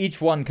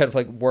each one kind of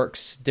like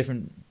works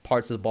different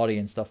parts of the body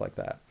and stuff like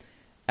that.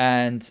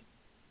 And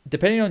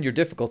depending on your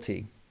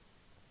difficulty,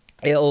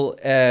 it'll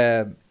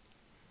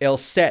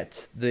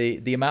set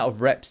the amount of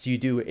reps you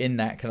do in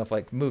that kind of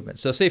like movement.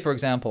 So say for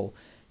example,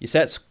 you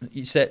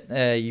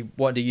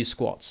want to use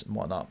squats and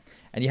whatnot,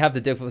 and you have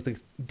the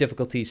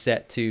difficulty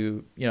set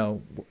to,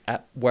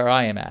 at where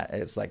I am at,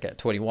 it's like at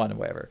 21 or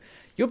whatever.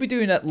 You'll be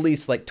doing at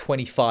least like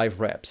 25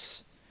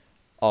 reps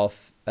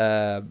of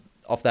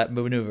that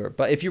maneuver.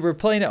 But if you were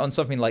playing it on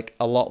something like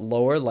a lot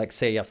lower, like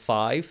say a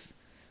 5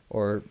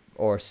 or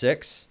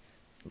 6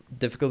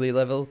 difficulty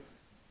level,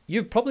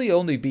 you'd probably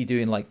only be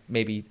doing like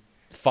maybe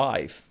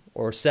 5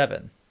 or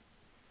 7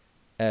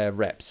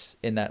 reps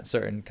in that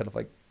certain kind of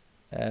like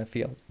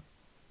field.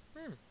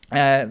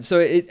 So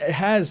it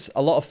has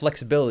a lot of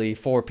flexibility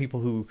for people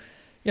who,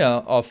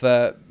 of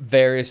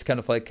various kind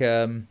of like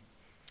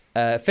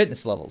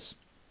fitness levels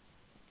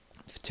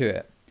to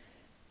it.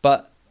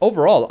 But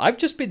overall, I've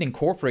just been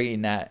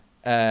incorporating that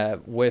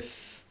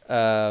with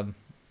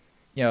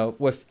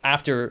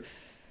after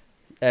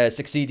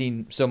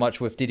succeeding so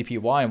much with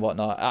DDPY and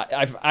whatnot.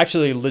 I've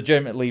actually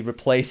legitimately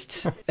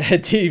replaced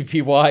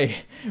DDPY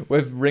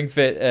with Ring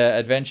Fit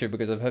Adventure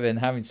because I've been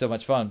having so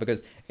much fun,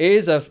 because it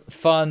is a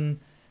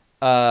fun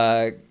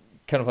kind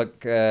of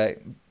like it's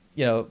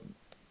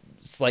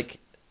like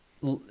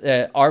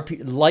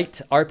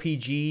light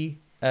RPG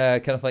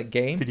kind of like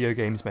game. Video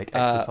games make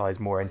exercise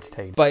more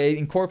entertaining, but it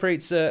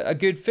incorporates a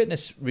good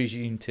fitness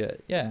regime to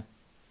it. Yeah.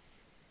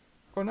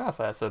 Well, no,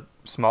 so that's a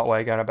smart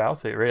way of going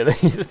about it, really.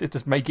 It's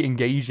just make it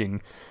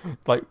engaging.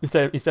 Like,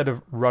 instead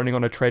of running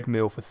on a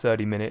treadmill for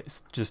 30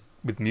 minutes just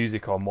with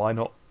music on, why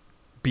not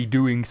be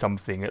doing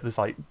something? It's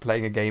like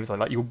playing a game. It's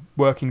like you're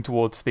working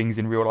towards things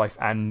in real life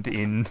and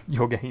in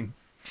your game.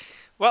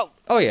 Well,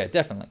 oh yeah,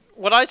 definitely.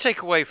 What I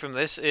take away from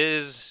this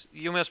is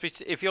you must be,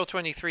 if you're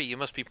 23, you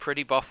must be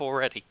pretty buff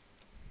already.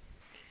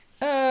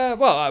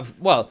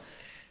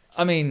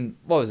 I mean,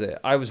 what was it?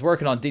 I was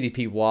working on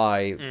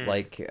DDPY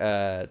like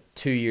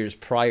 2 years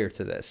prior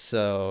to this.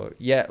 So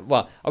yeah,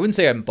 well, I wouldn't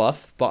say I'm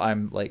buff, but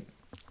I'm like,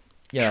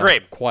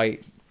 trim.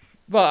 Quite.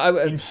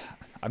 Well,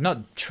 I'm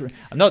not.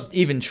 I'm not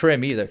even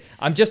trim either.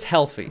 I'm just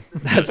healthy.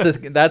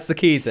 That's the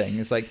key thing.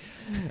 It's like.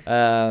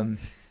 Now,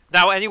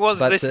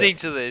 anyone's listening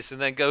to this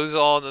and then goes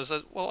on and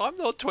says, "Well, I'm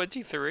not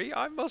 23.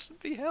 I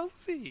mustn't be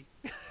healthy."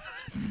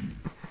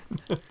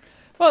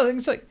 Well,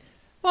 it's like,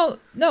 well,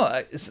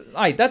 no,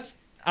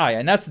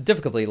 and that's the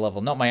difficulty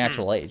level, not my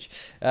actual age.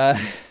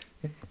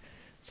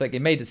 It's like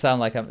it made it sound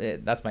like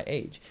that's my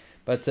age,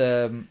 but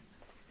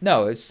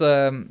no, it's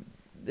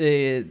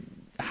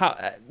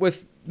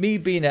with me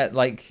being at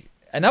like,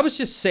 and I was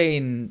just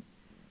saying,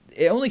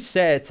 it only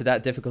said to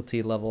that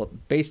difficulty level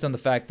based on the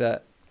fact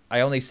that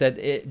I only said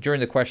it during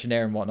the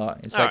questionnaire and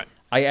whatnot. It's like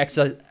I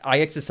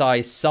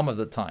exercise some of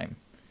the time,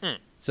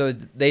 so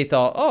they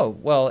thought, oh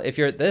well, if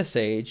you're at this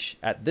age,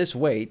 at this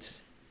weight,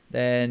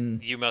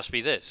 then you must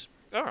be this.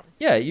 Oh.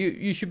 Yeah,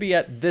 you should be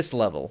at this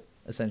level,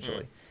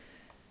 essentially.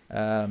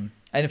 And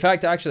in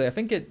fact, actually, I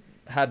think it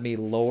had me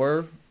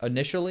lower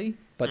initially,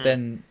 but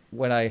then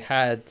when I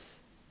had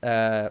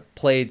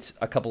played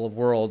a couple of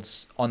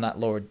worlds on that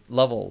lower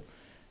level,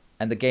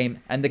 and the game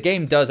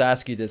does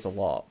ask you this a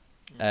lot.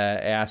 It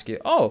asks you,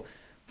 oh,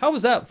 how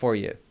was that for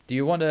you? Do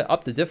you want to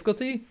up the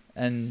difficulty?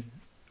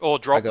 Or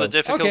drop the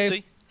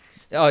difficulty?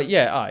 Okay.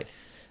 Yeah,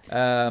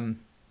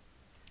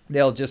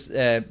 they'll just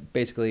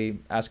basically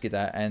ask you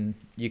that, and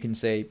you can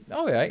say,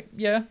 "All right,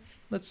 yeah,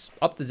 let's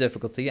up the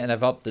difficulty," and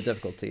I've upped the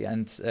difficulty,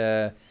 and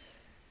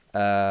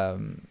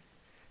I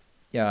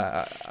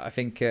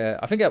think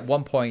at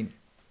one point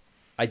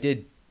I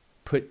did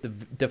put the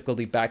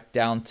difficulty back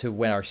down to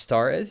when I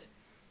started,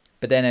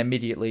 but then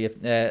immediately,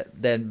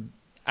 then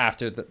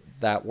after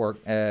that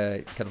work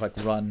kind of like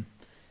run,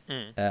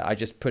 I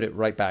just put it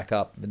right back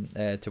up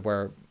to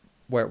where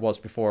it was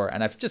before,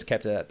 and I've just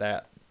kept it at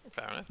that.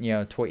 Fair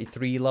enough.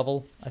 23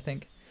 level, I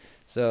think.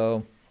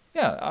 So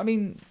yeah, I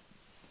mean,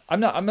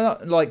 I'm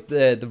not like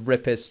the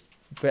rippest,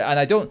 and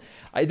I don't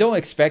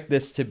expect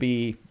this to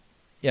be,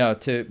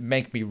 to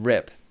make me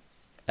rip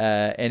in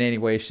any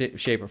way,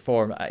 shape or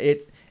form.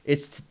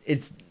 It's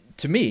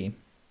to me,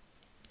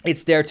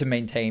 it's there to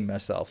maintain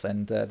myself,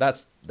 and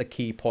that's the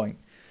key point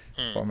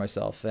for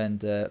myself, and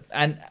to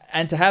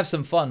have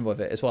some fun with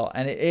it as well.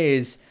 And it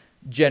is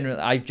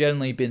I've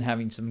generally been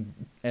having some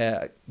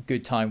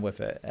good time with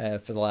it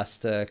for the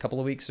last couple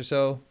of weeks or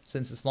so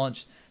since its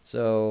launch.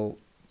 So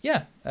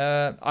yeah,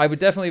 I would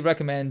definitely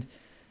recommend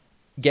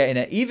getting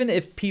it, even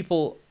if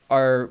people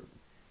are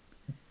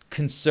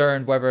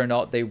concerned whether or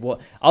not they will.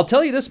 I'll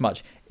tell you this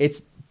much: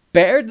 it's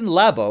better than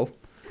Labo.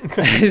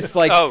 It's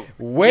like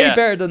way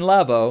better than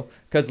Labo,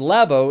 because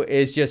Labo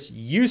is just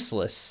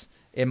useless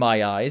in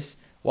my eyes,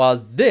 while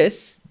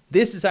this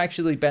is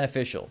actually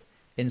beneficial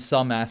in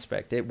some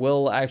aspect. It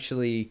will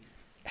actually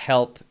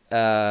help,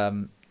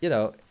 help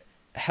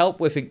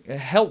with a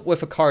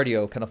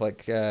cardio kind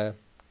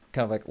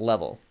of like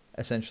level,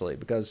 essentially,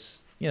 because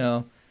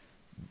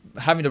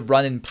having to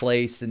run in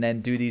place and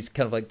then do these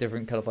kind of like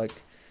different kind of like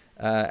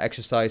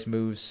exercise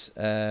moves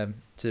to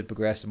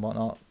progress and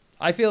whatnot.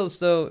 I feel as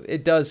though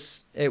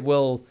it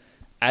will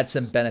add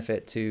some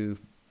benefit to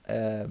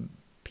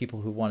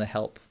people who want to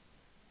help,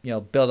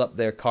 build up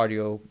their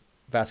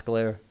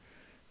cardiovascular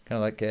kind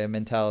of like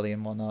mentality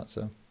and whatnot.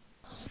 So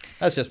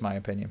that's just my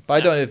opinion. But I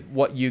don't know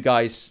what you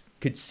guys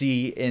could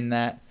see in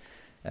that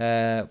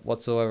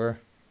whatsoever.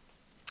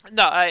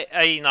 No, I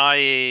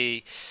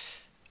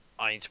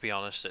need to be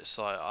honest. It's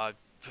like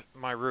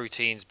my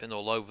routine's been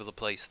all over the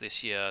place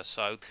this year.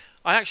 So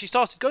I actually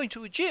started going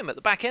to a gym at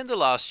the back end of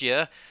last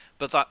year,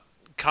 but that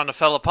kind of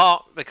fell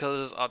apart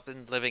because I've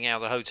been living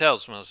out of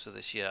hotels most of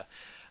this year.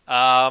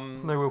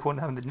 There's no real point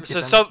in having the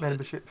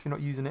membership if you're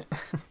not using it.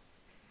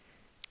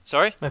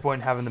 Sorry? No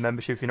point in having the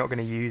membership if you're not going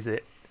to use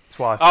it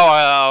twice.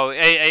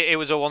 It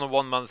was a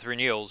 1 month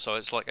renewal, so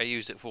it's like I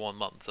used it for 1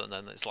 month and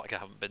then it's like I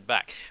haven't been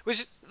back.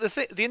 Which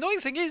the annoying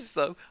thing is,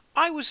 though,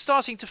 I was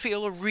starting to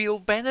feel a real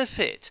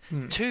benefit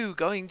to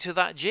going to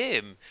that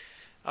gym.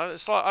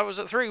 It's like I was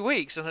at 3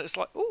 weeks and it's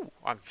like, oh,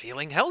 I'm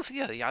feeling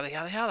healthier, yada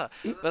yada yada.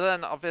 But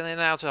then I've been in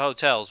and out of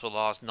hotels for the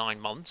last 9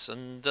 months,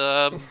 and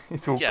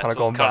it's all kind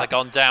of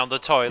gone down the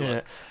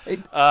toilet. Yeah.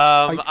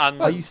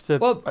 And I used to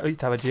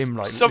have a gym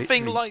like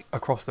something like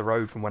across the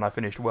road from when I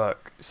finished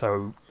work,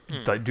 so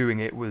like doing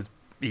it was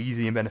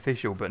easy and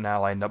beneficial. But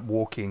now I end up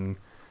walking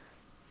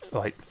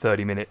like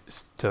 30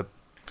 minutes to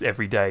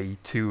every day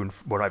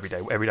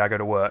every day I go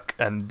to work,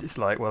 and it's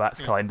like, well,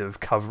 that's kind of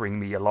covering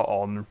me a lot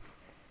on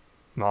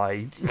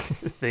my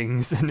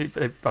things, and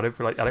I don't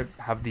feel like I don't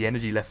have the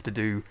energy left to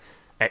do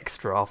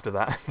extra after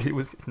that.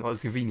 It's not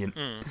as convenient.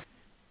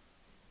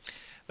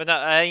 But no,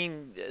 I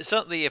mean,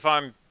 certainly if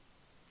I'm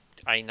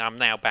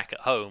now back at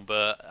home,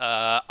 but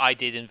I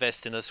did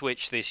invest in a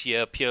Switch this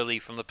year purely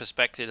from the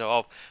perspective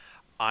of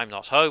I'm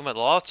not home a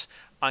lot.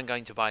 I'm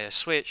going to buy a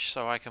Switch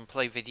so I can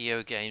play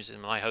video games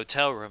in my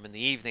hotel room in the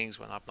evenings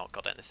when I've not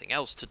got anything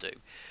else to do.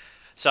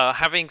 So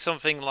having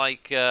something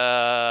like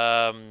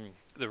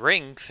the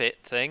Ring Fit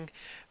thing,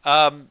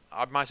 I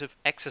might have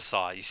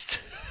exercised.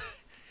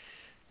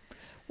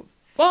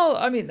 Well,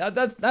 I mean,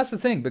 that's the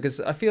thing, because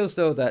I feel as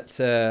though that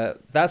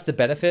that's the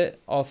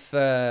benefit of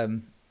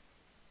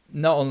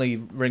not only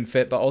Ring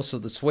Fit but also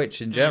the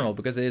Switch in general,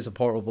 because it is a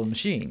portable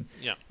machine.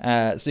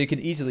 Yeah. So you can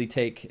easily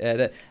take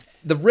the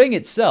Ring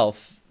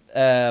itself.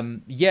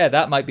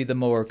 That might be the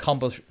more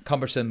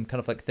cumbersome kind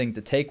of like thing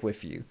to take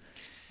with you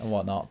and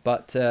whatnot.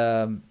 But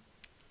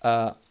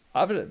I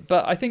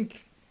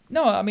think.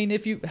 No, I mean,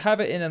 if you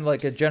have it in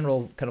like a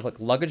general kind of like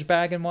luggage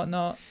bag and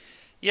whatnot.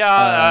 Yeah,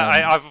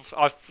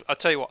 I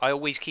tell you what, I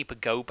always keep a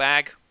go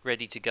bag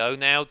ready to go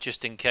now,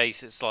 just in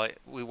case it's like,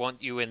 we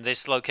want you in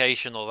this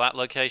location or that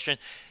location.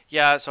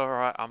 Yeah, it's all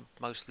right. I'm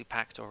mostly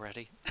packed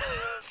already.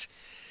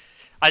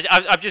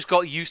 I've just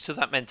got used to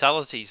that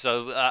mentality.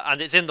 So,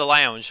 and it's in the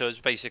lounge, so it's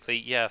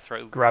basically,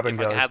 grab and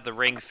go. If I had the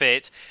Ring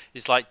Fit,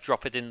 it's like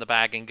drop it in the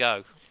bag and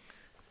go.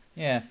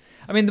 Yeah.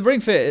 I mean, the Ring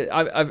Fit,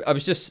 I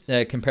was just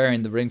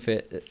comparing the Ring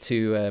Fit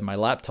to my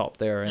laptop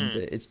there, and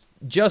it's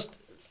just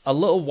a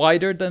little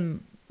wider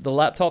than the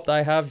laptop that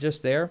I have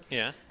just there.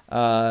 Yeah.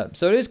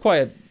 So it is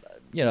quite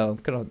kind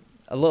of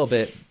a little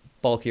bit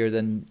bulkier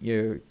than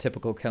your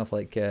typical kind of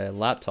like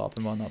laptop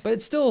and whatnot. But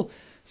it's still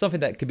something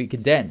that could be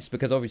condensed,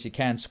 because obviously you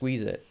can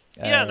squeeze it.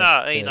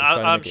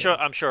 I'm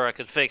sure I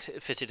could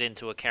fit it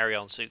into a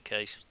carry-on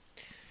suitcase.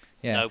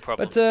 Yeah. No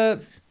problem.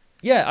 But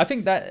yeah, I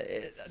think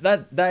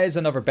that is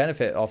another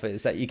benefit of it,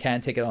 is that you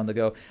can take it on the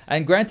go.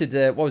 And granted,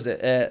 what was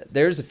it?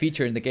 There is a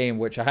feature in the game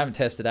which I haven't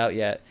tested out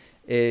yet.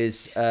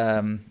 Is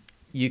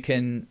you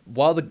can,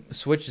 while the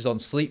Switch is on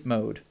sleep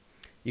mode,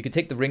 you can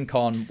take the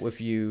Ring-Con with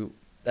you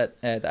that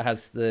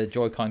has the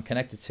Joy-Con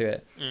connected to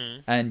it,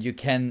 and you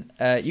can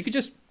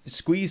just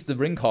squeeze the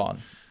Ring-Con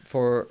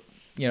for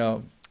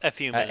a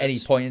few minutes at any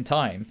point in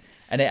time,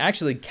 and it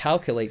actually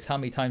calculates how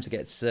many times it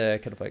gets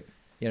kind of like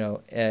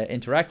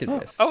interacted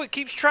with. Oh, it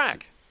keeps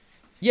track.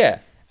 Yeah,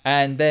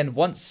 and then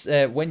once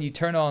when you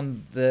turn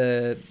on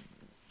the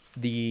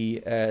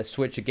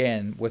Switch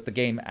again with the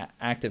game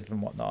active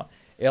and whatnot,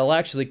 it'll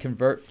actually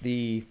convert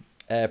the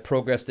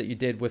progress that you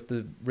did with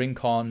the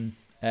Ring-Con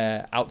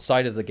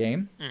outside of the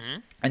game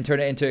and turn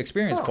it into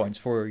experience points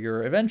for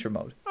your adventure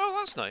mode. Oh,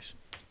 that's nice.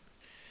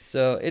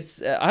 So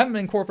it's I haven't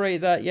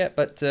incorporated that yet,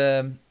 but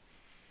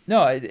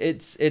no,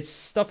 it's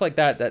stuff like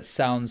that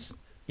sounds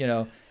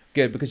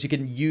good, because you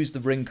can use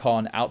the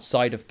Ring-Con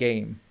outside of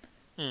game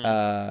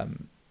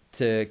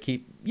to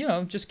keep,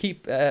 just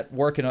keep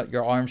working on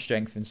your arm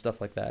strength and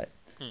stuff like that.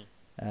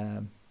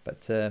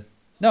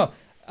 No,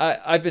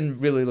 I've been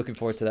really looking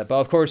forward to that. But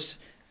of course,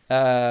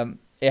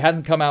 it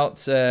hasn't come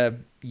out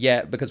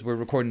yet because we're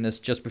recording this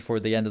just before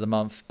the end of the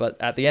month. But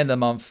at the end of the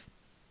month,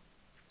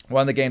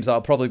 one of the games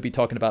I'll probably be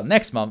talking about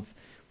next month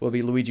will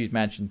be Luigi's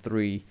Mansion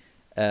 3,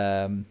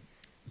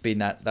 being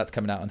that's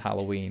coming out on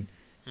Halloween.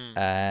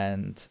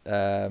 And,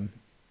 obviously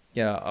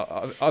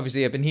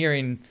I've been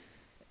hearing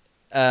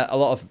a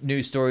lot of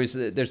news stories.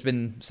 There's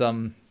been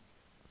some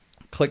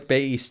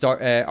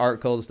clickbaity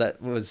articles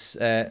that was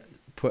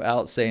put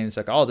out saying it's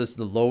like, oh, this is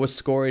the lowest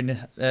scoring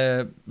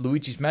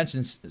Luigi's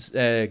Mansion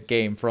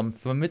game from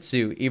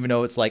Famitsu, even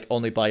though it's like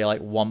only by like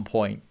 1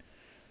 point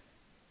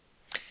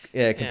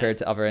compared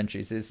to other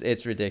entries.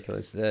 It's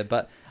ridiculous.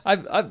 But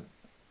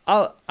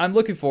I'm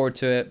looking forward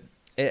to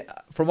it.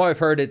 From what I've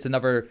heard,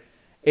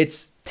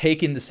 it's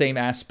taking the same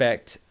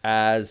aspect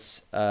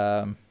as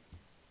what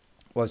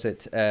was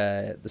it,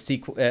 the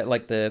sequel,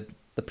 like the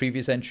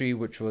previous entry,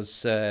 which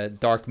was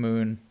Dark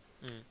Moon.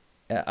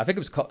 I think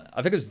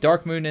it was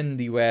Dark Moon in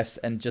the US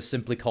and just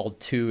simply called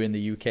 2 in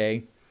the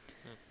UK.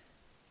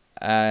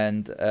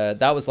 And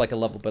that was like a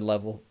level by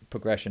level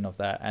progression of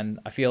that. And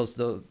I feel as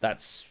though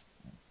that's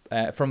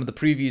from the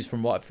previews,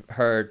 from what I've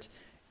heard,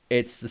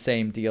 it's the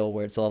same deal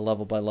where it's a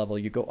level by level.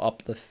 You go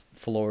up the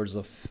floors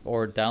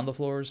or down the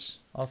floors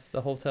of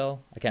the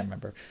hotel. I can't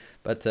remember,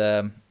 but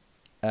no,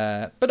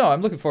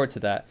 I'm looking forward to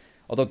that.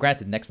 Although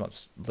granted, next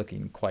month's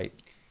looking quite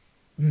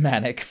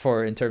manic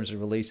in terms of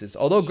releases.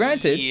 Although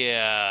granted,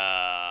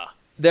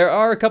 there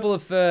are a couple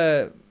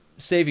of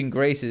saving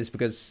graces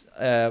because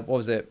what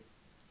was it?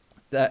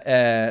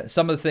 That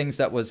some of the things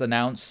that was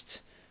announced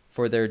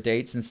for their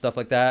dates and stuff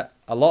like that.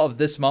 A lot of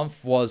this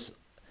month was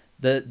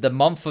the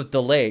month of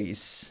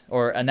delays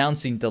or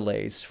announcing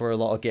delays for a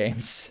lot of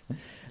games.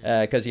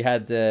 Because you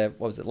had what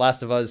was it?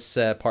 Last of Us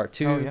Part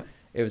 2. Oh, yeah.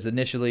 It was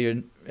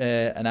initially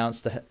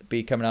announced to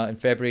be coming out in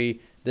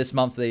February. This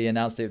month they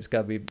announced it was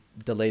going to be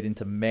delayed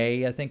into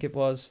May, I think it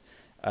was.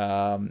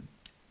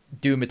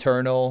 Doom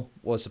Eternal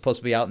was supposed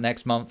to be out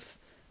next month,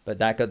 but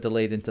that got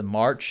delayed into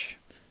March.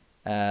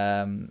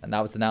 And that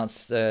was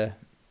announced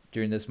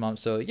during this month.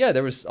 So yeah,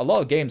 there was a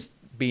lot of games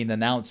being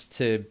announced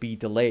to be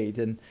delayed,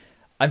 and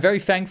I'm very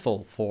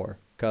thankful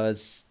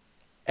because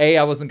A,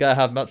 I wasn't going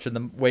to have much in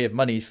the way of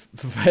money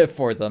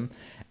for them,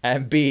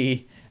 and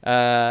B,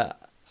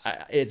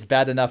 it's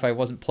bad enough I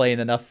wasn't playing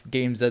enough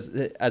games as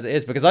it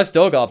is, because I've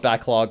still got a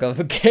backlog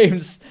of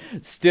games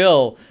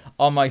still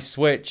on my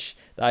Switch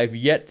that I've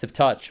yet to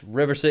touch.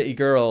 River City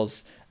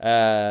Girls,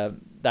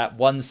 that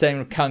one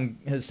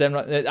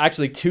Senran,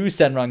 actually 2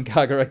 Senran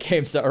Kagura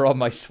games that are on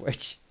my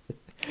Switch.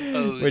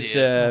 Which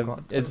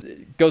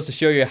goes to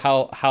show you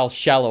how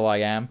shallow I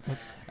am.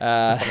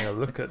 Just having a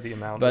look at the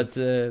amount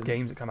of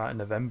games that come out in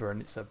November,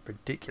 and it's a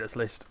ridiculous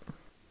list.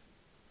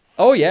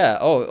 Oh yeah,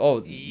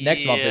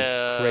 next month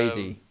is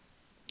crazy.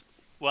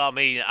 Well, I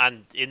mean,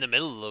 and in the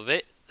middle of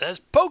it,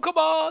 there's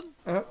Pokemon.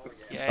 You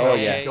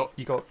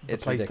got the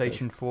PlayStation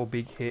ridiculous. 4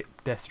 big hit,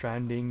 Death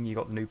Stranding. You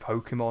got the new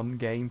Pokemon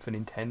game for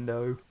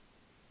Nintendo.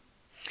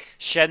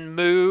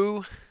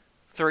 Shenmue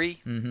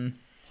 3.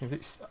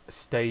 It's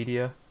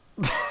Stadia.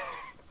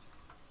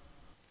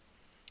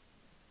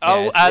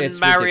 It's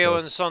Mario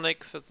ridiculous. and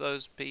Sonic for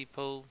those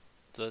people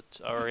that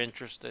are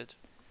interested.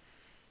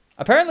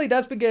 Apparently,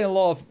 that's been getting a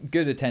lot of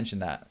good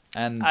attention.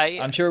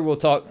 I'm sure we'll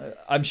talk.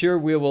 I'm sure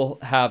we will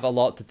have a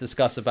lot to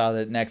discuss about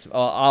it next.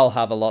 I'll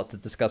have a lot to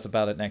discuss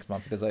about it next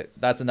month because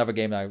that's another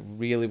game I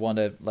really want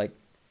to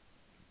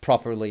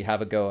properly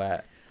have a go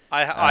at.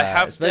 I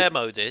have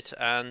demoed it,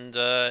 and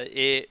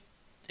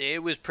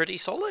it was pretty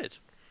solid.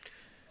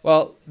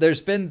 Well, there's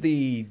been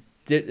the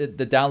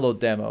download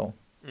demo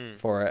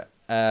for it.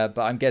 But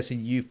I'm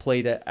guessing you've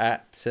played it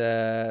at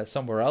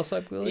somewhere else,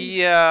 I believe?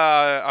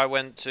 Yeah, I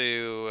went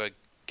to a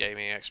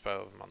gaming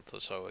expo a month or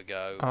so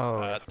ago.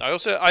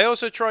 I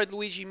also tried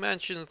Luigi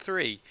Mansion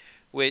 3,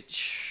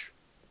 which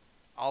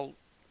I'll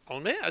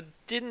admit I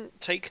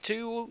didn't take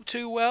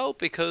too well,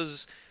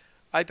 because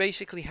I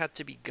basically had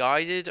to be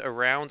guided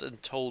around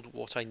and told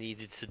what I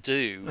needed to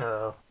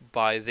do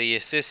by the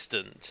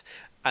assistant,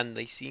 and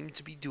they seem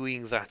to be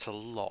doing that a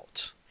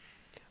lot.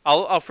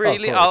 I'll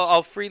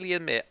freely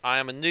admit I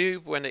am a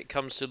noob when it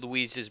comes to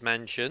Luigi's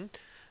Mansion,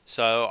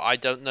 so I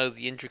don't know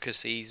the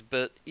intricacies.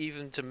 But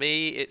even to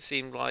me, it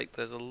seemed like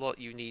there's a lot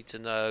you need to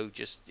know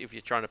just if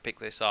you're trying to pick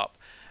this up.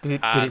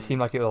 Did it seem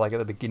like it was at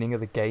the beginning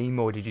of the game,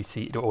 or did you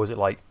see, or was it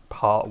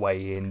part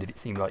way in? Did it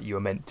seem like you were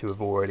meant to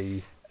have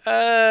already?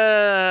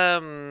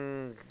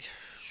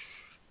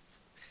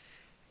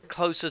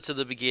 Closer to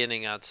the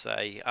beginning, I'd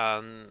say.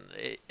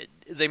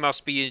 They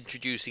must be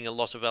introducing a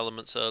lot of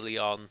elements early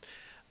on.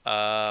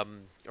 But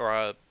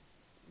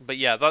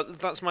yeah,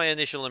 that's my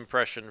initial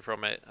impression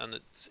from it,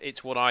 and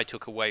it's what I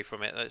took away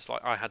from it. It's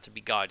like I had to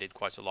be guided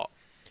quite a lot.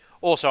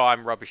 Also,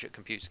 I'm rubbish at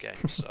computer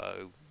games,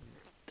 so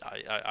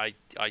I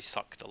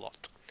sucked a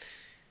lot.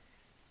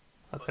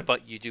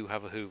 But you do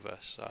have a Hoover,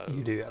 so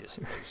you do you're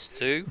supposed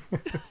to.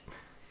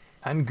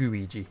 And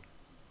Guigi.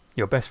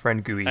 Your best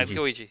friend Guigi. And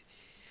Luigi.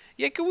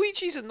 Yeah,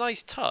 Luigi's a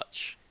nice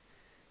touch.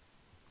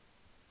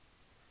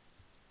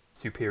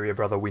 Superior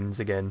brother wins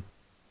again.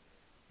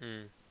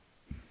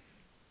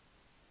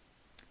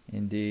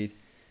 Indeed.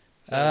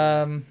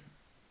 I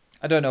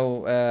don't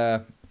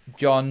know,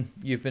 John.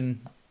 You've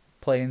been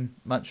playing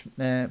much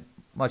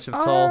of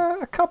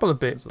all? A couple of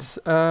bits.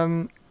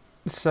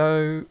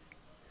 So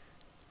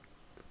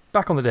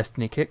back on the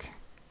Destiny kick.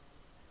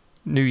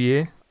 New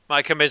year.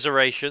 My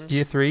commiserations.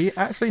 Year 3.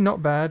 Actually,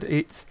 not bad.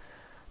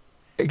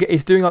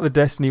 It's doing like the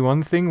Destiny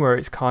 1 thing where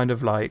it's kind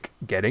of like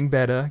getting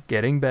better,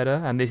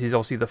 and this is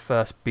obviously the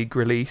first big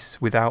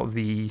release without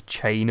the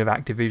chain of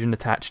Activision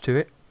attached to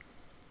it.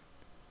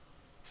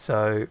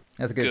 So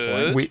that's a good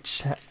point.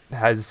 Which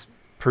has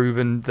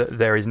proven that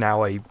there is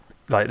now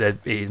there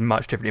is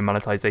much different in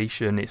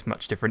monetization. It's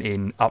much different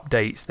in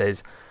updates.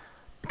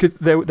 Because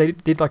they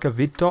did like a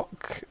vid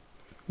doc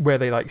where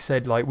they like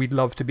said like we'd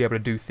love to be able to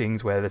do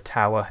things where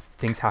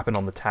things happen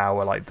on the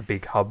tower, like the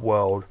big hub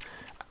world,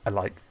 and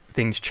like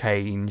things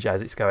change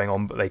as it's going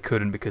on, but they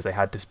couldn't because they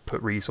had to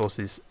put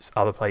resources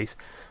other place.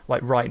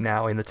 Like right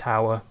now in the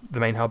tower, the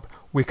main hub,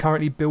 we're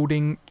currently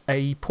building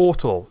a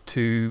portal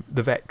to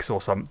the Vex or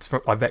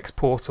a Vex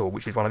portal,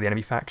 which is one of the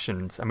enemy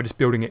factions, and we're just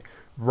building it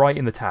right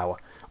in the tower,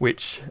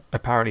 which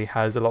apparently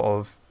has a lot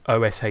of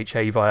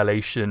OSHA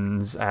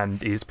violations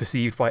and is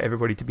perceived by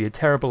everybody to be a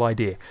terrible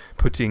idea,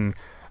 putting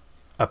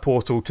a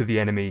portal to the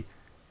enemy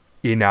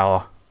in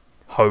our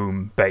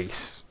home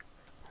base.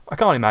 I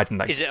can't imagine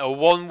that. Is it a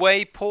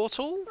one-way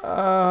portal?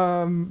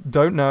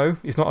 Don't know.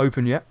 It's not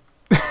open yet.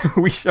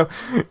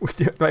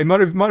 It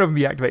might even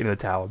be activated in the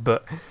tower,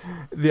 but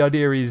the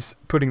idea is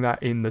putting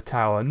that in the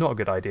tower. Not a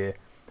good idea.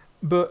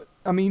 But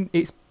I mean,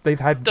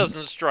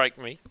 doesn't strike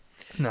me.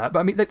 No, but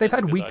I mean they've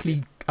had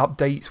weekly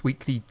updates,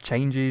 weekly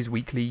changes,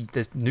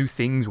 there's new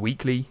things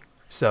weekly.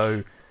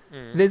 So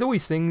there's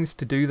always things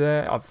to do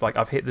there.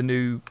 I've hit the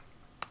new,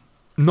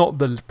 not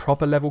the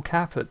proper level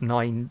cap at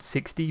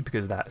 960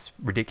 because that's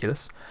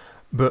ridiculous,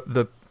 but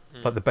the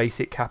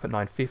basic cap at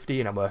 950,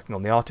 and I'm working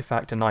on the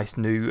artifact, a nice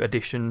new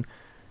addition,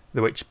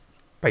 which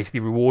basically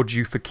rewards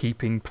you for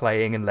keeping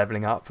playing and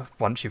leveling up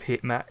once you've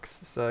hit max.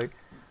 So,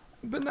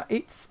 but no,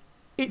 it's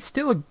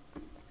still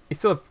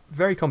a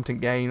very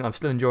competent game. I'm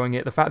still enjoying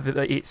it. The fact that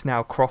it's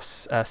now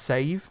cross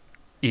save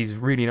is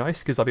really nice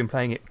because I've been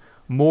playing it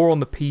more on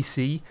the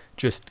PC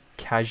just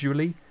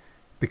casually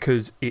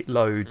because it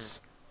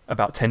loads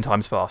about 10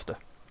 times faster.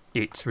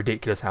 It's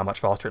ridiculous how much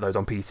faster it loads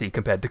on PC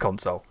compared to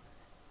console.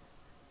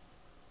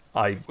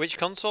 Which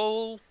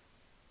console?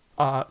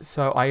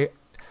 So I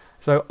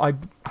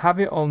have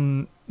it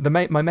on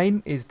my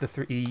main is the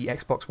 3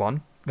 Xbox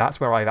One. That's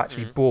where I've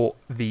actually bought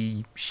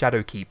the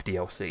Shadowkeep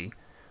DLC,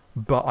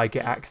 but I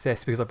get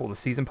access because I bought the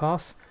season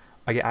pass.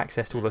 I get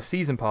access to all the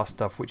season pass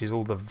stuff, which is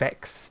all the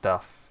Vex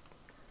stuff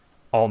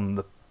on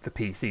the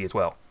PC as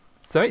well.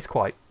 So it's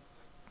quite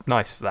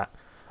nice for that.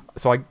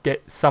 So I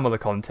get some of the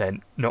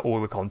content, not all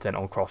the content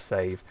on cross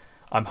save.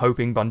 I'm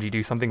hoping Bungie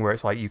do something where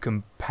it's like you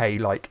can pay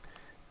like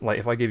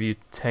if I give you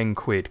 10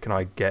 quid, can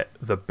I get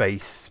the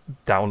base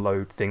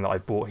download thing that I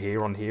bought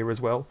here on here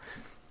as well?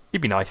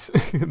 It'd be nice,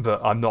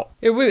 but I'm not.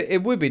 It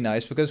would be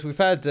nice because we've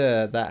had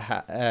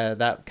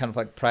that kind of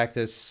like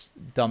practice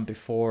done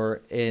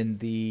before in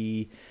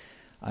the,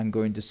 I'm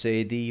going to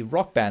say, the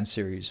Rock Band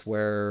series,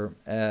 where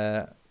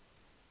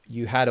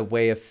you had a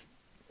way of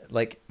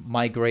like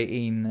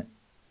migrating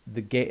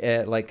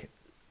the like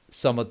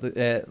some of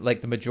the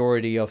like the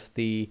majority of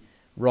the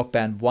Rock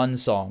Band 1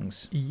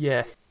 songs.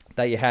 Yes.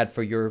 That you had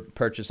for your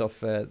purchase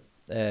of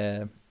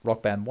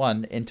Rock Band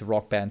 1 into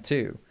Rock Band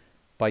 2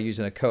 by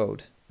using a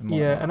code.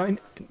 Yeah, and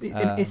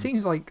it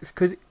seems like,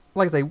 because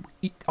like I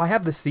say, I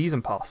have the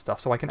season pass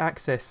stuff, so I can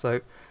access. So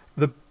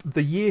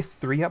the year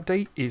 3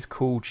 update is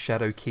called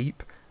Shadowkeep,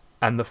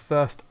 and the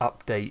first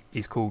update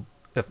is called,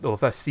 or the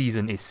first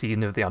season is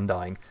Season of the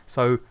Undying.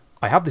 So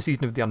I have the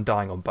Season of the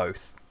Undying on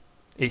both.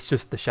 It's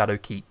just the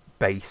Shadowkeep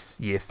base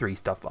year 3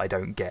 stuff that I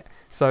don't get.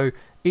 So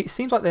it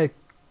seems like there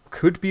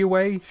could be a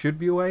way, should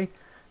be a way,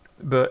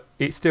 but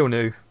it's still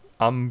new.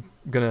 I'm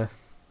gonna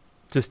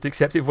just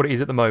accept it for what it is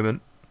at the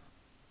moment.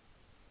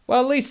 Well,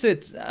 at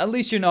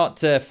least you're not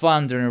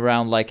floundering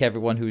around like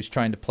everyone who's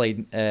trying to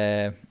play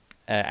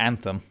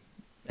Anthem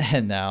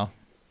now,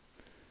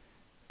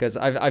 because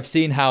I've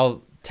seen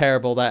how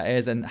terrible that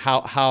is and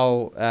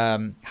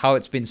how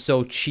it's been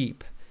so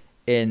cheap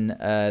in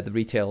the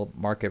retail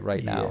market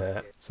right now.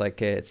 Yeah. It's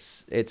like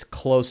it's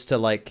close to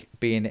like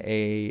being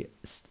a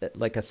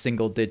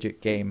single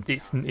digit game.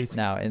 It's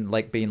now, and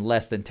like being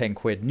less than 10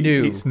 quid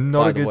new. It's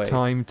not a good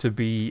time to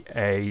be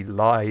a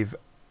live,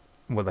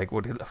 what they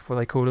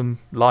call them,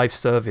 live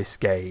service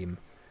game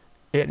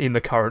in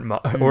the current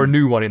or a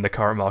new one in the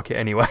current market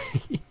anyway.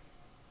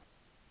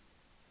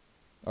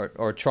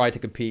 or try to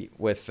compete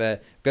with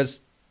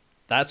because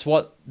that's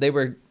what they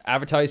were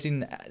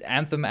advertising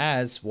Anthem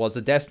as, was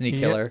a Destiny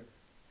killer. Yep.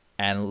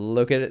 And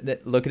look at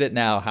it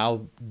now,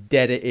 how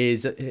dead it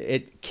is.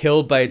 It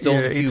killed by its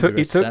own hubris.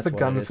 It took the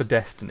gun for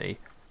Destiny,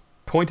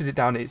 pointed it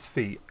down at its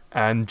feet,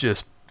 and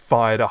just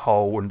fired a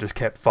hole and just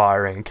kept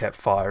firing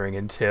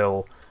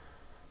until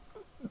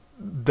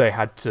they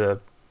had to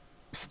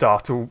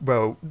start.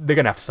 Well, they're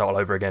gonna have to start all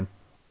over again.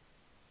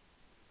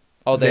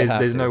 Oh,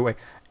 there's no way.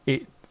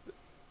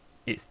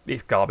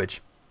 It's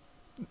garbage.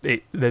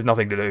 There's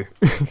nothing to do.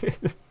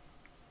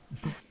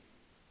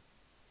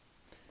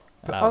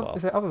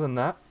 But other than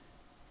that,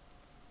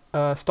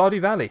 Stardew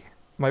Valley.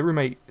 My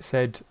roommate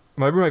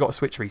got a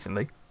Switch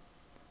recently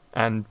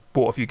and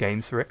bought a few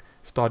games for it.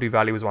 Stardew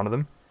Valley was one of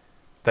them.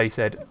 They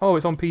said, "Oh,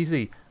 it's on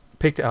PC."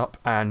 Picked it up,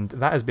 and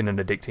that has been an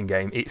addicting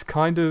game.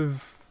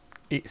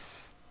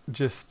 It's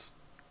just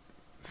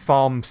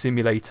farm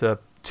simulator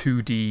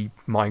 2D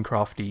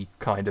Minecrafty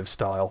kind of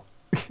style,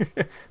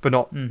 but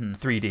not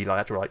 3D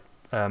like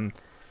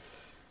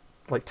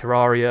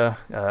Terraria.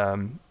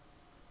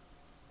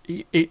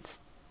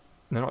 It's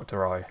not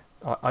Terraria.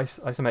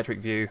 Isometric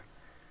view.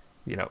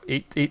 You know,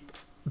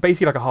 it's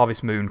basically like a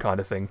Harvest Moon kind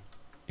of thing.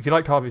 If you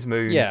liked Harvest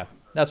Moon, yeah,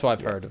 that's what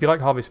I've heard. If you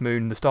like Harvest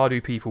Moon, the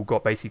Stardew people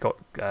got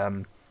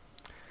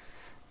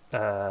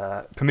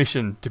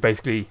permission to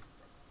basically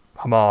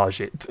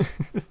homage it.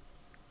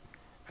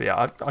 But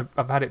yeah,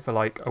 I've had it for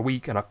like a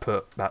week and I've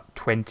put about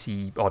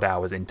 20 odd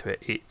hours into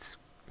it. It's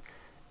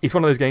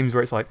one of those games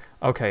where it's like,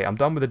 okay, I'm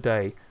done with the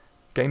day,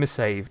 game is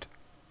saved,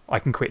 I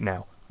can quit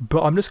now.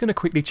 But I'm just going to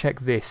quickly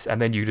check this,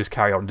 and then you just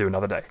carry on and do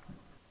another day.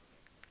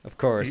 Of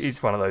course.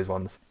 It's one of those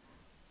ones.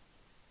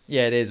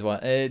 Yeah, it is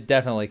one. It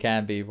definitely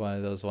can be one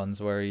of those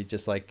ones where you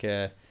just like,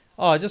 I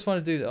just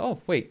want to do.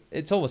 Oh, wait,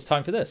 it's almost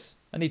time for this.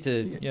 I need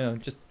to,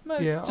 I'll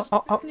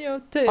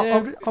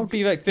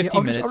be like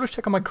 15 minutes. I'll just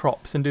check on my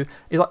crops and do.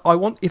 It's like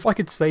if I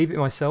could save it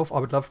myself, I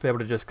would love to be able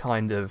to just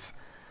kind of,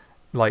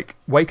 like,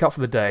 wake up for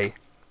the day,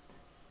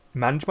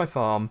 manage my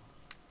farm,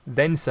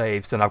 then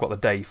save, so then I've got the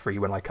day free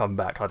when I come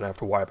back. I don't have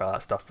to worry about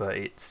that stuff. But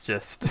it's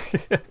just.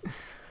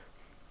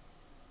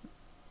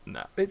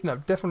 No,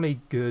 definitely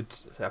good.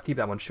 So I'll keep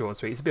that one short and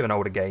sweet. It's a bit of an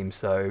older game,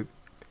 so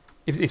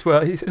it's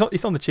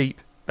on the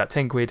cheap. That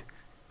 £10,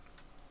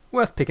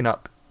 worth picking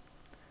up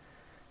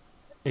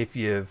if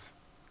you've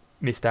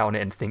missed out on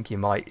it and think you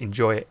might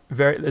enjoy it.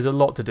 There's a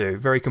lot to do.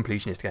 Very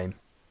completionist game.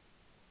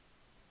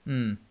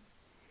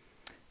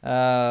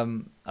 I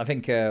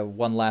think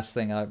one last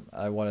thing I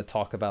want to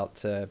talk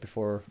about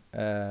before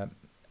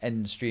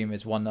ending the stream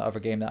is one other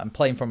game that I'm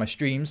playing for my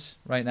streams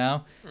right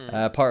now.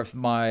 Part of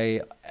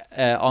my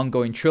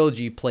ongoing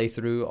trilogy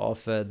playthrough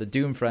of the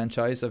Doom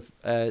franchise. I've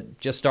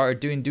just started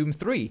doing Doom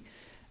 3.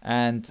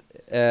 And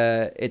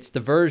it's the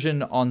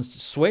version on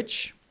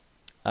Switch,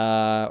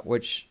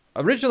 which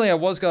originally I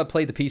was going to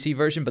play the PC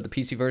version, but the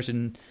PC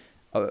version,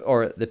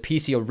 or the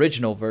PC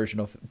original version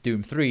of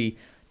Doom 3,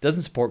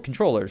 doesn't support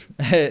controllers.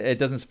 It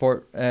doesn't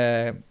support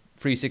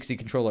 360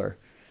 controller,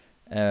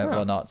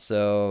 whatnot.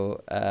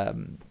 So I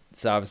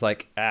was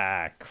like,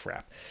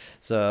 crap.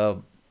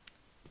 So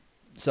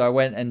I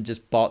went and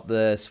just bought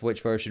the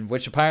Switch version,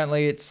 which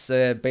apparently it's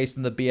based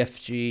on the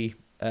BFG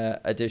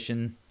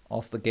edition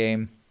of the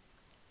game.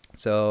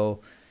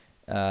 So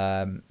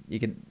you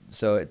can.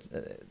 So it's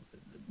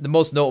the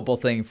most notable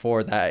thing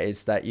for that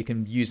is that you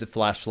can use a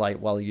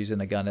flashlight while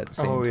using a gun at the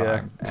same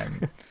time.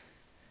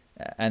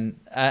 And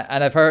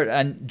I've heard,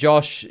 and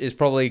Josh is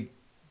probably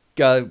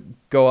gonna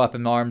go up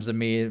in arms at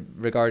me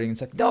regarding, it's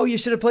like, no, you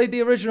should have played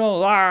the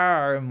original,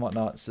 and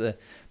whatnot. So,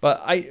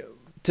 but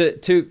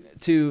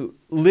to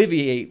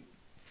alleviate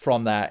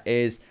from that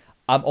is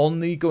I'm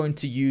only going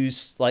to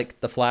use like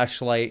the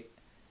flashlight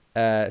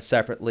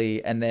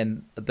separately and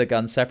then the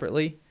gun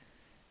separately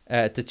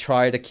to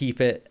try to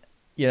keep it,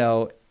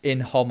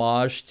 in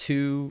homage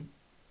to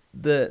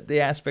the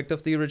aspect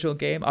of the original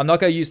game. I'm not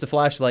going to use the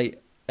flashlight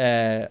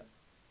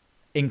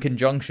in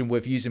conjunction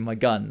with using my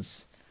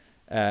guns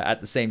at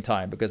the same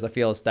time, because I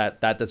feel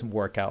that doesn't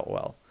work out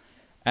well.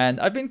 And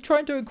I've been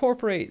trying to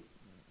incorporate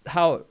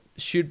how it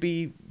should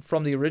be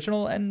from the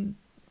original, and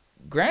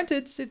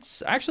granted,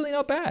 it's actually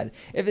not bad.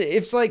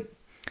 It's like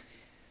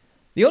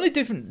the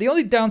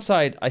only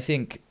downside I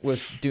think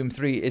with Doom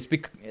 3 is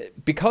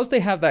because they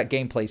have that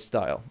gameplay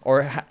style,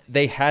 or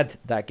they had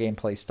that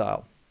gameplay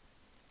style,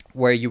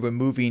 where you were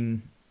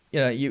moving,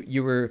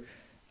 you were,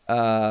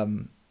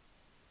 in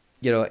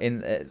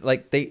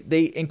like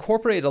they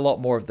incorporated a lot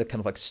more of the kind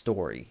of like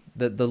story,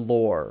 the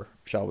lore,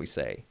 shall we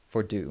say,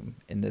 for Doom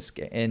in this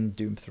game, in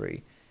Doom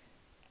 3,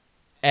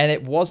 and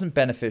it wasn't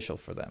beneficial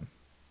for them.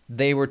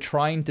 They were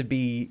trying to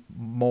be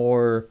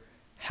more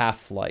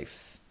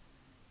Half-Life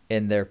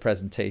in their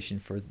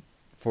presentation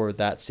for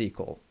that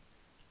sequel,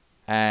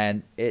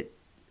 and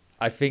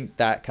I think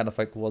that kind of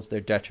like was their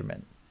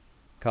detriment,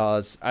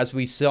 because as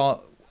we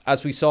saw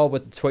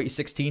with the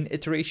 2016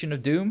 iteration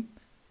of Doom,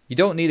 you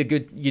don't need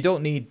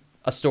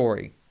a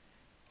story,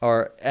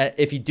 or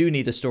if you do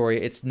need a story,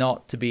 it's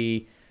not to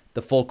be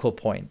the focal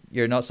point.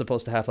 You're not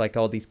supposed to have like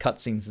all these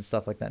cutscenes and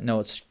stuff like that. No,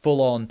 it's full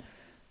on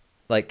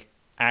like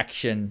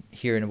action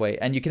here in a way,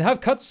 and you can have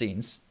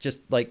cutscenes, just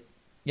like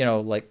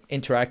like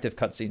interactive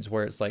cutscenes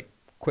where it's like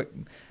quick,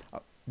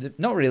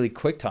 not really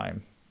quick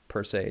time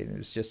per se. It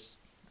was just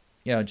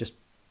just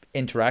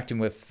interacting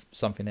with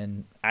something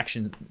in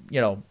action,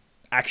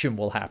 action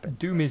will happen.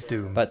 Doom is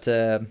Doom. But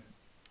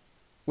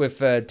with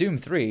Doom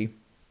 3,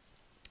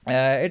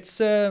 it's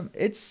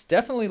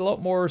definitely a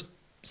lot more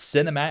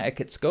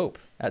cinematic at scope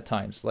at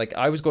times. Like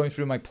I was going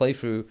through my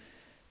playthrough,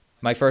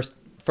 my first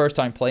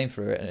time playing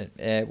through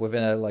it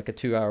within a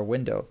 2-hour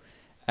window,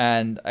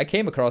 and I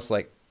came across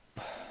like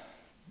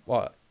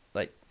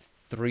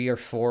 3 or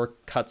 4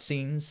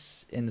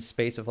 cutscenes in the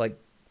space of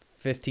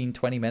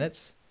 15-20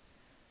 minutes,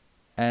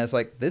 and it's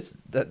like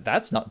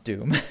that's not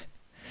Doom.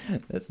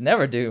 That's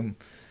never Doom.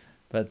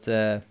 But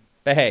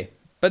hey,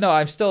 but no,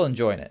 I'm still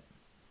enjoying it,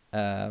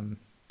 and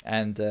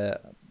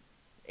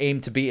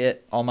aim to beat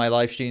it on my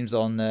live streams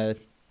on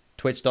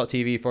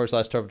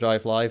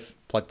twitch.tv/TurboDrive Live.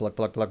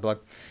 Plug.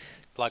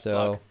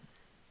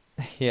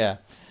 Yeah,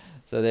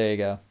 so there you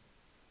go.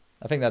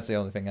 I think that's the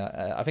only thing.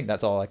 I think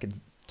that's all I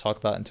can talk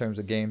about in terms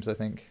of games. I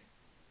think.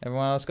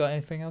 Everyone else got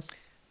anything else?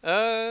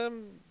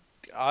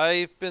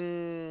 I've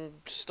been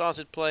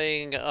started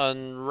playing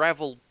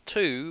Unravel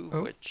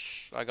 2,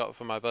 which I got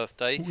for my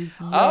birthday. With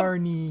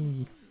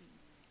Yarny.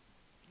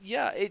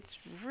 Yeah, it's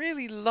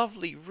really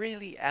lovely,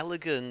 really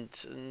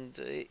elegant, and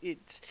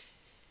it's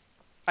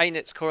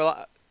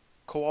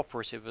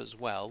cooperative as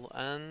well,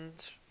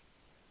 and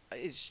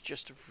it's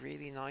just a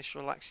really nice,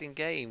 relaxing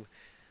game.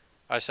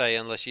 I say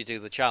unless you do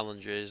the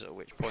challenges, at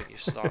which point you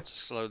start to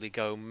slowly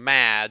go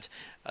mad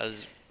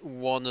as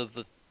one of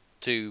the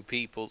 2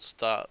 people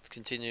start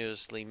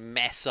continuously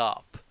mess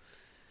up.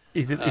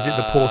 Is it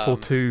the Portal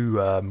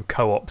 2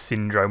 co-op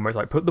syndrome where it's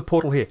like, put the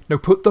portal here? No,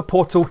 put the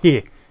portal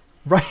here.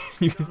 Right?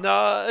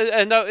 No,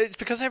 it's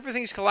because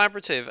everything's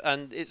collaborative,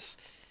 and it's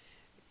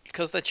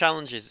because they're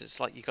challenges.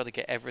 It's like you got to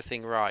get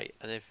everything right,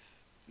 and if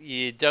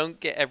you don't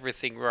get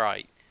everything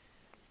right,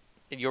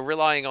 you're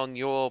relying on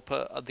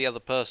the other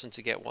person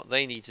to get what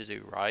they need to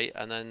do right,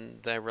 and then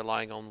they're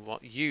relying on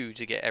you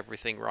to get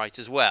everything right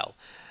as well.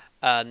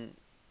 And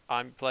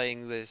I'm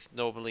playing this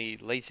normally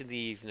late in the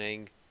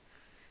evening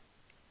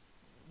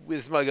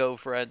with my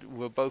girlfriend.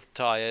 We're both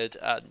tired,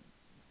 and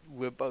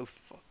we're both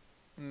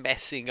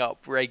messing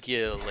up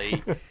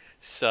regularly.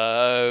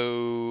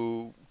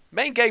 So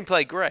main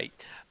gameplay great,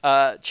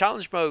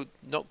 challenge mode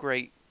not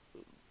great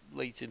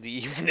late in the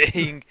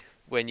evening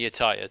when you're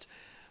tired.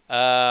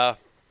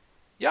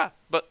 Yeah,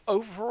 but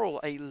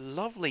overall a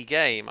lovely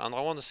game, and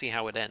I want to see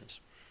how it ends.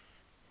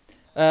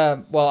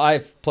 Well,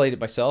 I've played it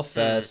myself,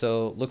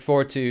 so look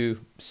forward to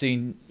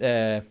seeing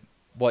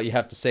what you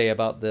have to say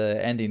about the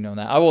ending on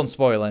that. I won't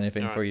spoil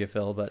anything for you,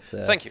 Phil, but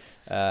thank you.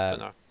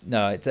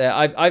 No, it's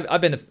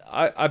I've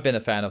been a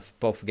fan of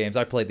both games.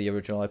 I played the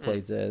original. I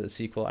played the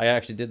sequel. I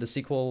actually did the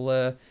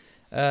sequel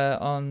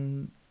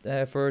on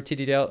for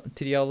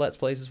TDL Let's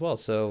Plays as well.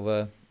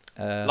 So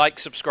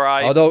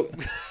subscribe. Although,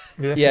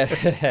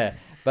 yeah.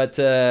 But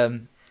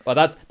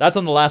well, that's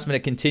on the Last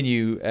Minute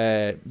Continue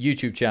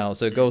YouTube channel,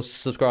 so go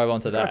subscribe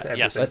onto that.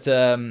 Yes.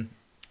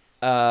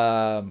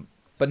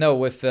 But no,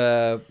 with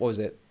what was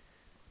it?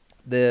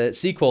 The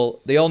sequel.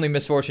 The only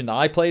misfortune that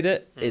I played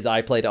it is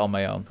I played it on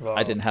my own. Wow.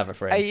 I didn't have a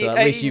friend, so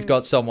at least you've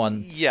got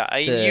someone. Yeah,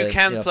 you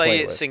can play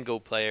it single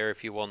player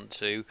if you want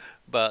to,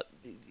 but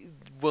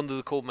one of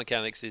the core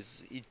mechanics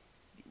is,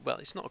 well,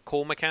 it's not a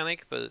core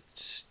mechanic, but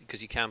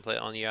because you can play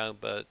it on your own,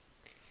 but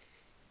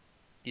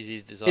it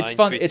is designed. It's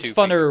fun. It's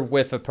funner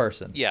with a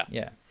person. Yeah.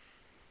 Yeah.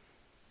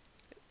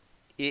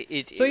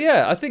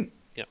 Yeah, I think.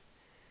 Yeah.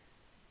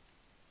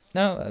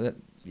 No,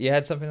 you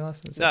had something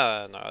else? No.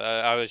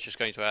 I was just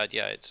going to add.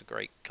 Yeah, it's a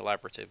great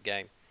collaborative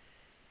game.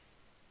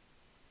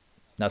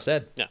 Enough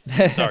said. Yeah.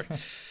 Sorry.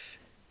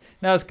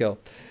 No, it's cool.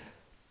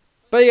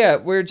 But yeah,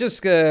 we're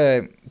just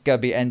gonna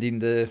be ending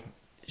the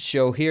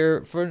show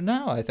here for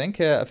now. I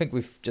think. I think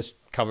we've just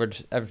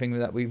covered everything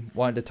that we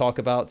wanted to talk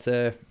about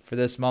for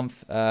this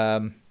month.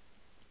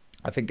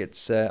 I think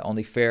it's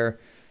only fair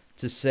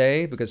to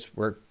say, because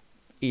we're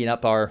eating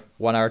up our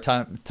 1 hour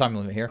time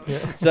limit here.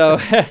 Yeah.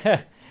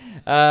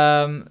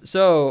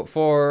 So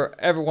for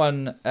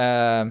everyone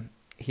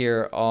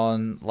here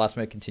on Last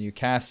Minute Continue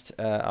Cast,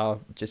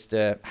 I'll just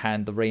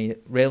hand the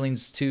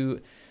railings to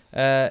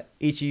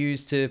each of you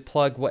to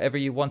plug whatever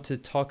you want to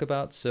talk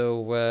about.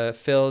 So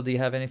Phil, do you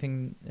have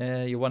anything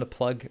you want to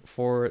plug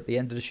for the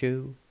end of the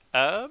show?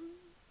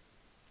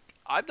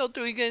 I'm not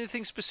doing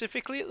anything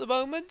specifically at the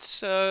moment,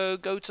 so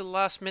go to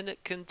Last Minute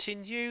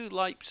Continue,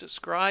 like,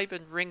 subscribe,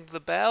 and ring the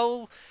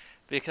bell,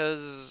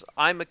 because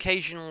I'm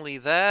occasionally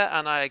there,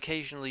 and I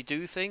occasionally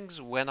do things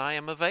when I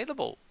am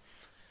available.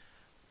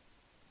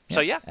 Yeah.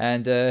 So yeah.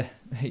 And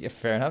yeah,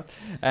 fair enough.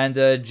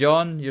 And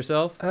John,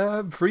 yourself?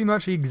 Pretty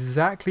much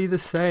exactly the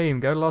same.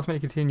 Go to Last Minute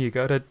Continue,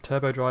 go to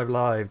TurboDrive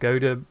Live, go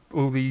to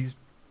all these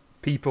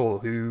people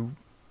who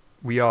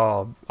we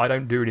are. I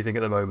don't do anything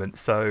at the moment,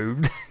 so...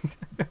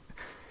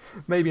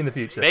 Maybe in the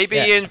future. Maybe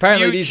in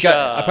apparently future.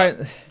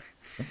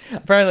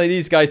 Apparently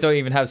these guys don't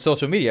even have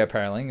social media,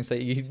 apparently. So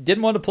you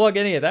didn't want to plug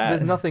any of that.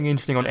 There's nothing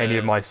interesting on any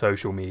of my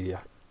social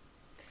media.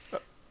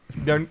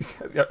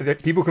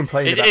 People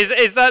complain about...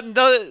 Is that...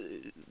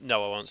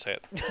 No, I won't say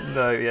it.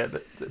 No, yeah. The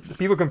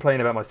people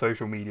complain about my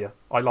social media.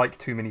 I like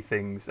too many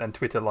things, and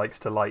Twitter likes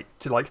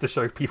to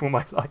show people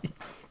my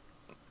likes.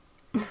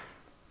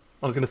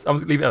 I'm just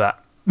gonna leave it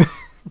at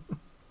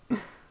that.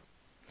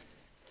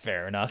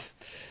 Fair enough.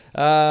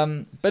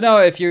 But no,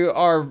 if you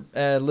are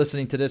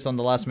listening to this on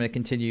the Last Minute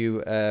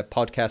Continue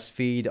podcast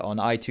feed on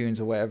iTunes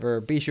or whatever,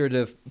 be sure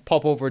to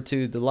pop over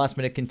to the Last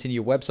Minute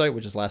Continue website,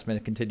 which is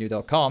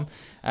lastminutecontinue.com,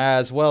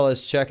 as well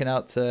as checking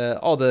out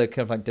all the kind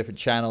of like different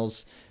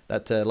channels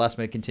that Last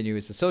Minute Continue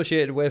is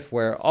associated with,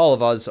 where all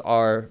of us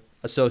are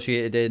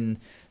associated in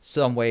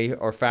some way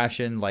or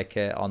fashion, like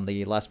on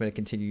the Last Minute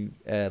Continue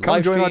Come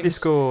live join streams, our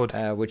Discord.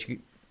 which you,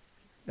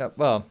 yeah,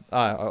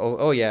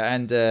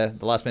 and the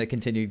Last Minute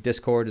Continue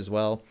Discord as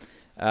well.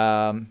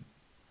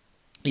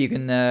 You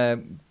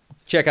can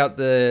check out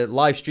the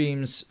live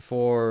streams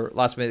for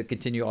Last Minute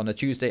Continue on the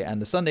Tuesday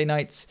and the Sunday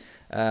nights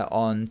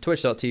on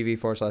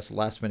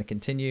twitch.tv/Last Minute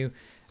Continue.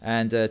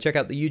 And check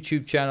out the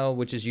YouTube channel,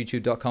 which is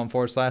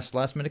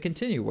youtube.com/Last Minute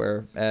Continue,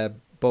 where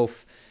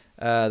both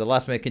the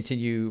Last Minute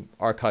Continue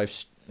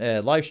archive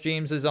live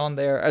streams is on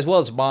there, as well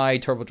as my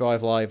Turbo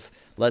Drive Live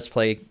Let's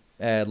Play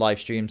live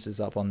streams is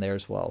up on there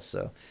as well.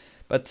 So,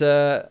 but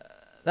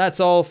that's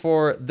all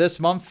for this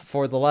month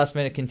for the Last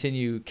Minute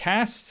Continue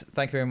cast.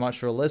 Thank you very much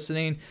for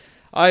listening.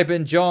 I've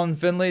been John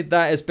Finley.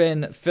 That has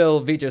been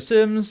Phil Vger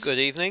Sims. Good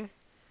evening.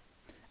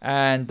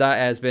 And that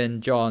has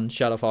been John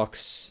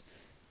ShadowFox.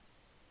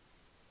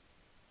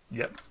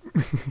 Yep.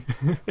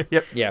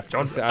 Yep. Yeah,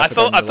 John. I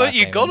thought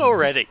you got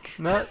already.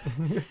 No.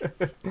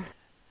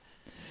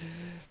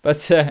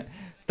 But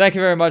thank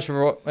you very much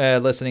for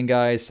listening,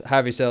 guys.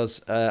 Have yourselves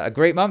a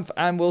great month,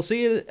 and we'll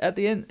see you at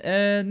the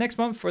end next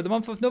month for the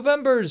month of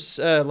November's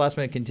Last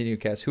Minute Continue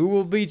cast. Who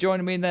will be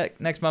joining me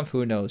next month?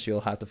 Who knows?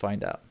 You'll have to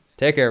find out.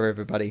 Take care,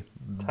 everybody.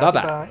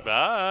 Bye-bye.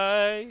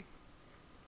 Bye.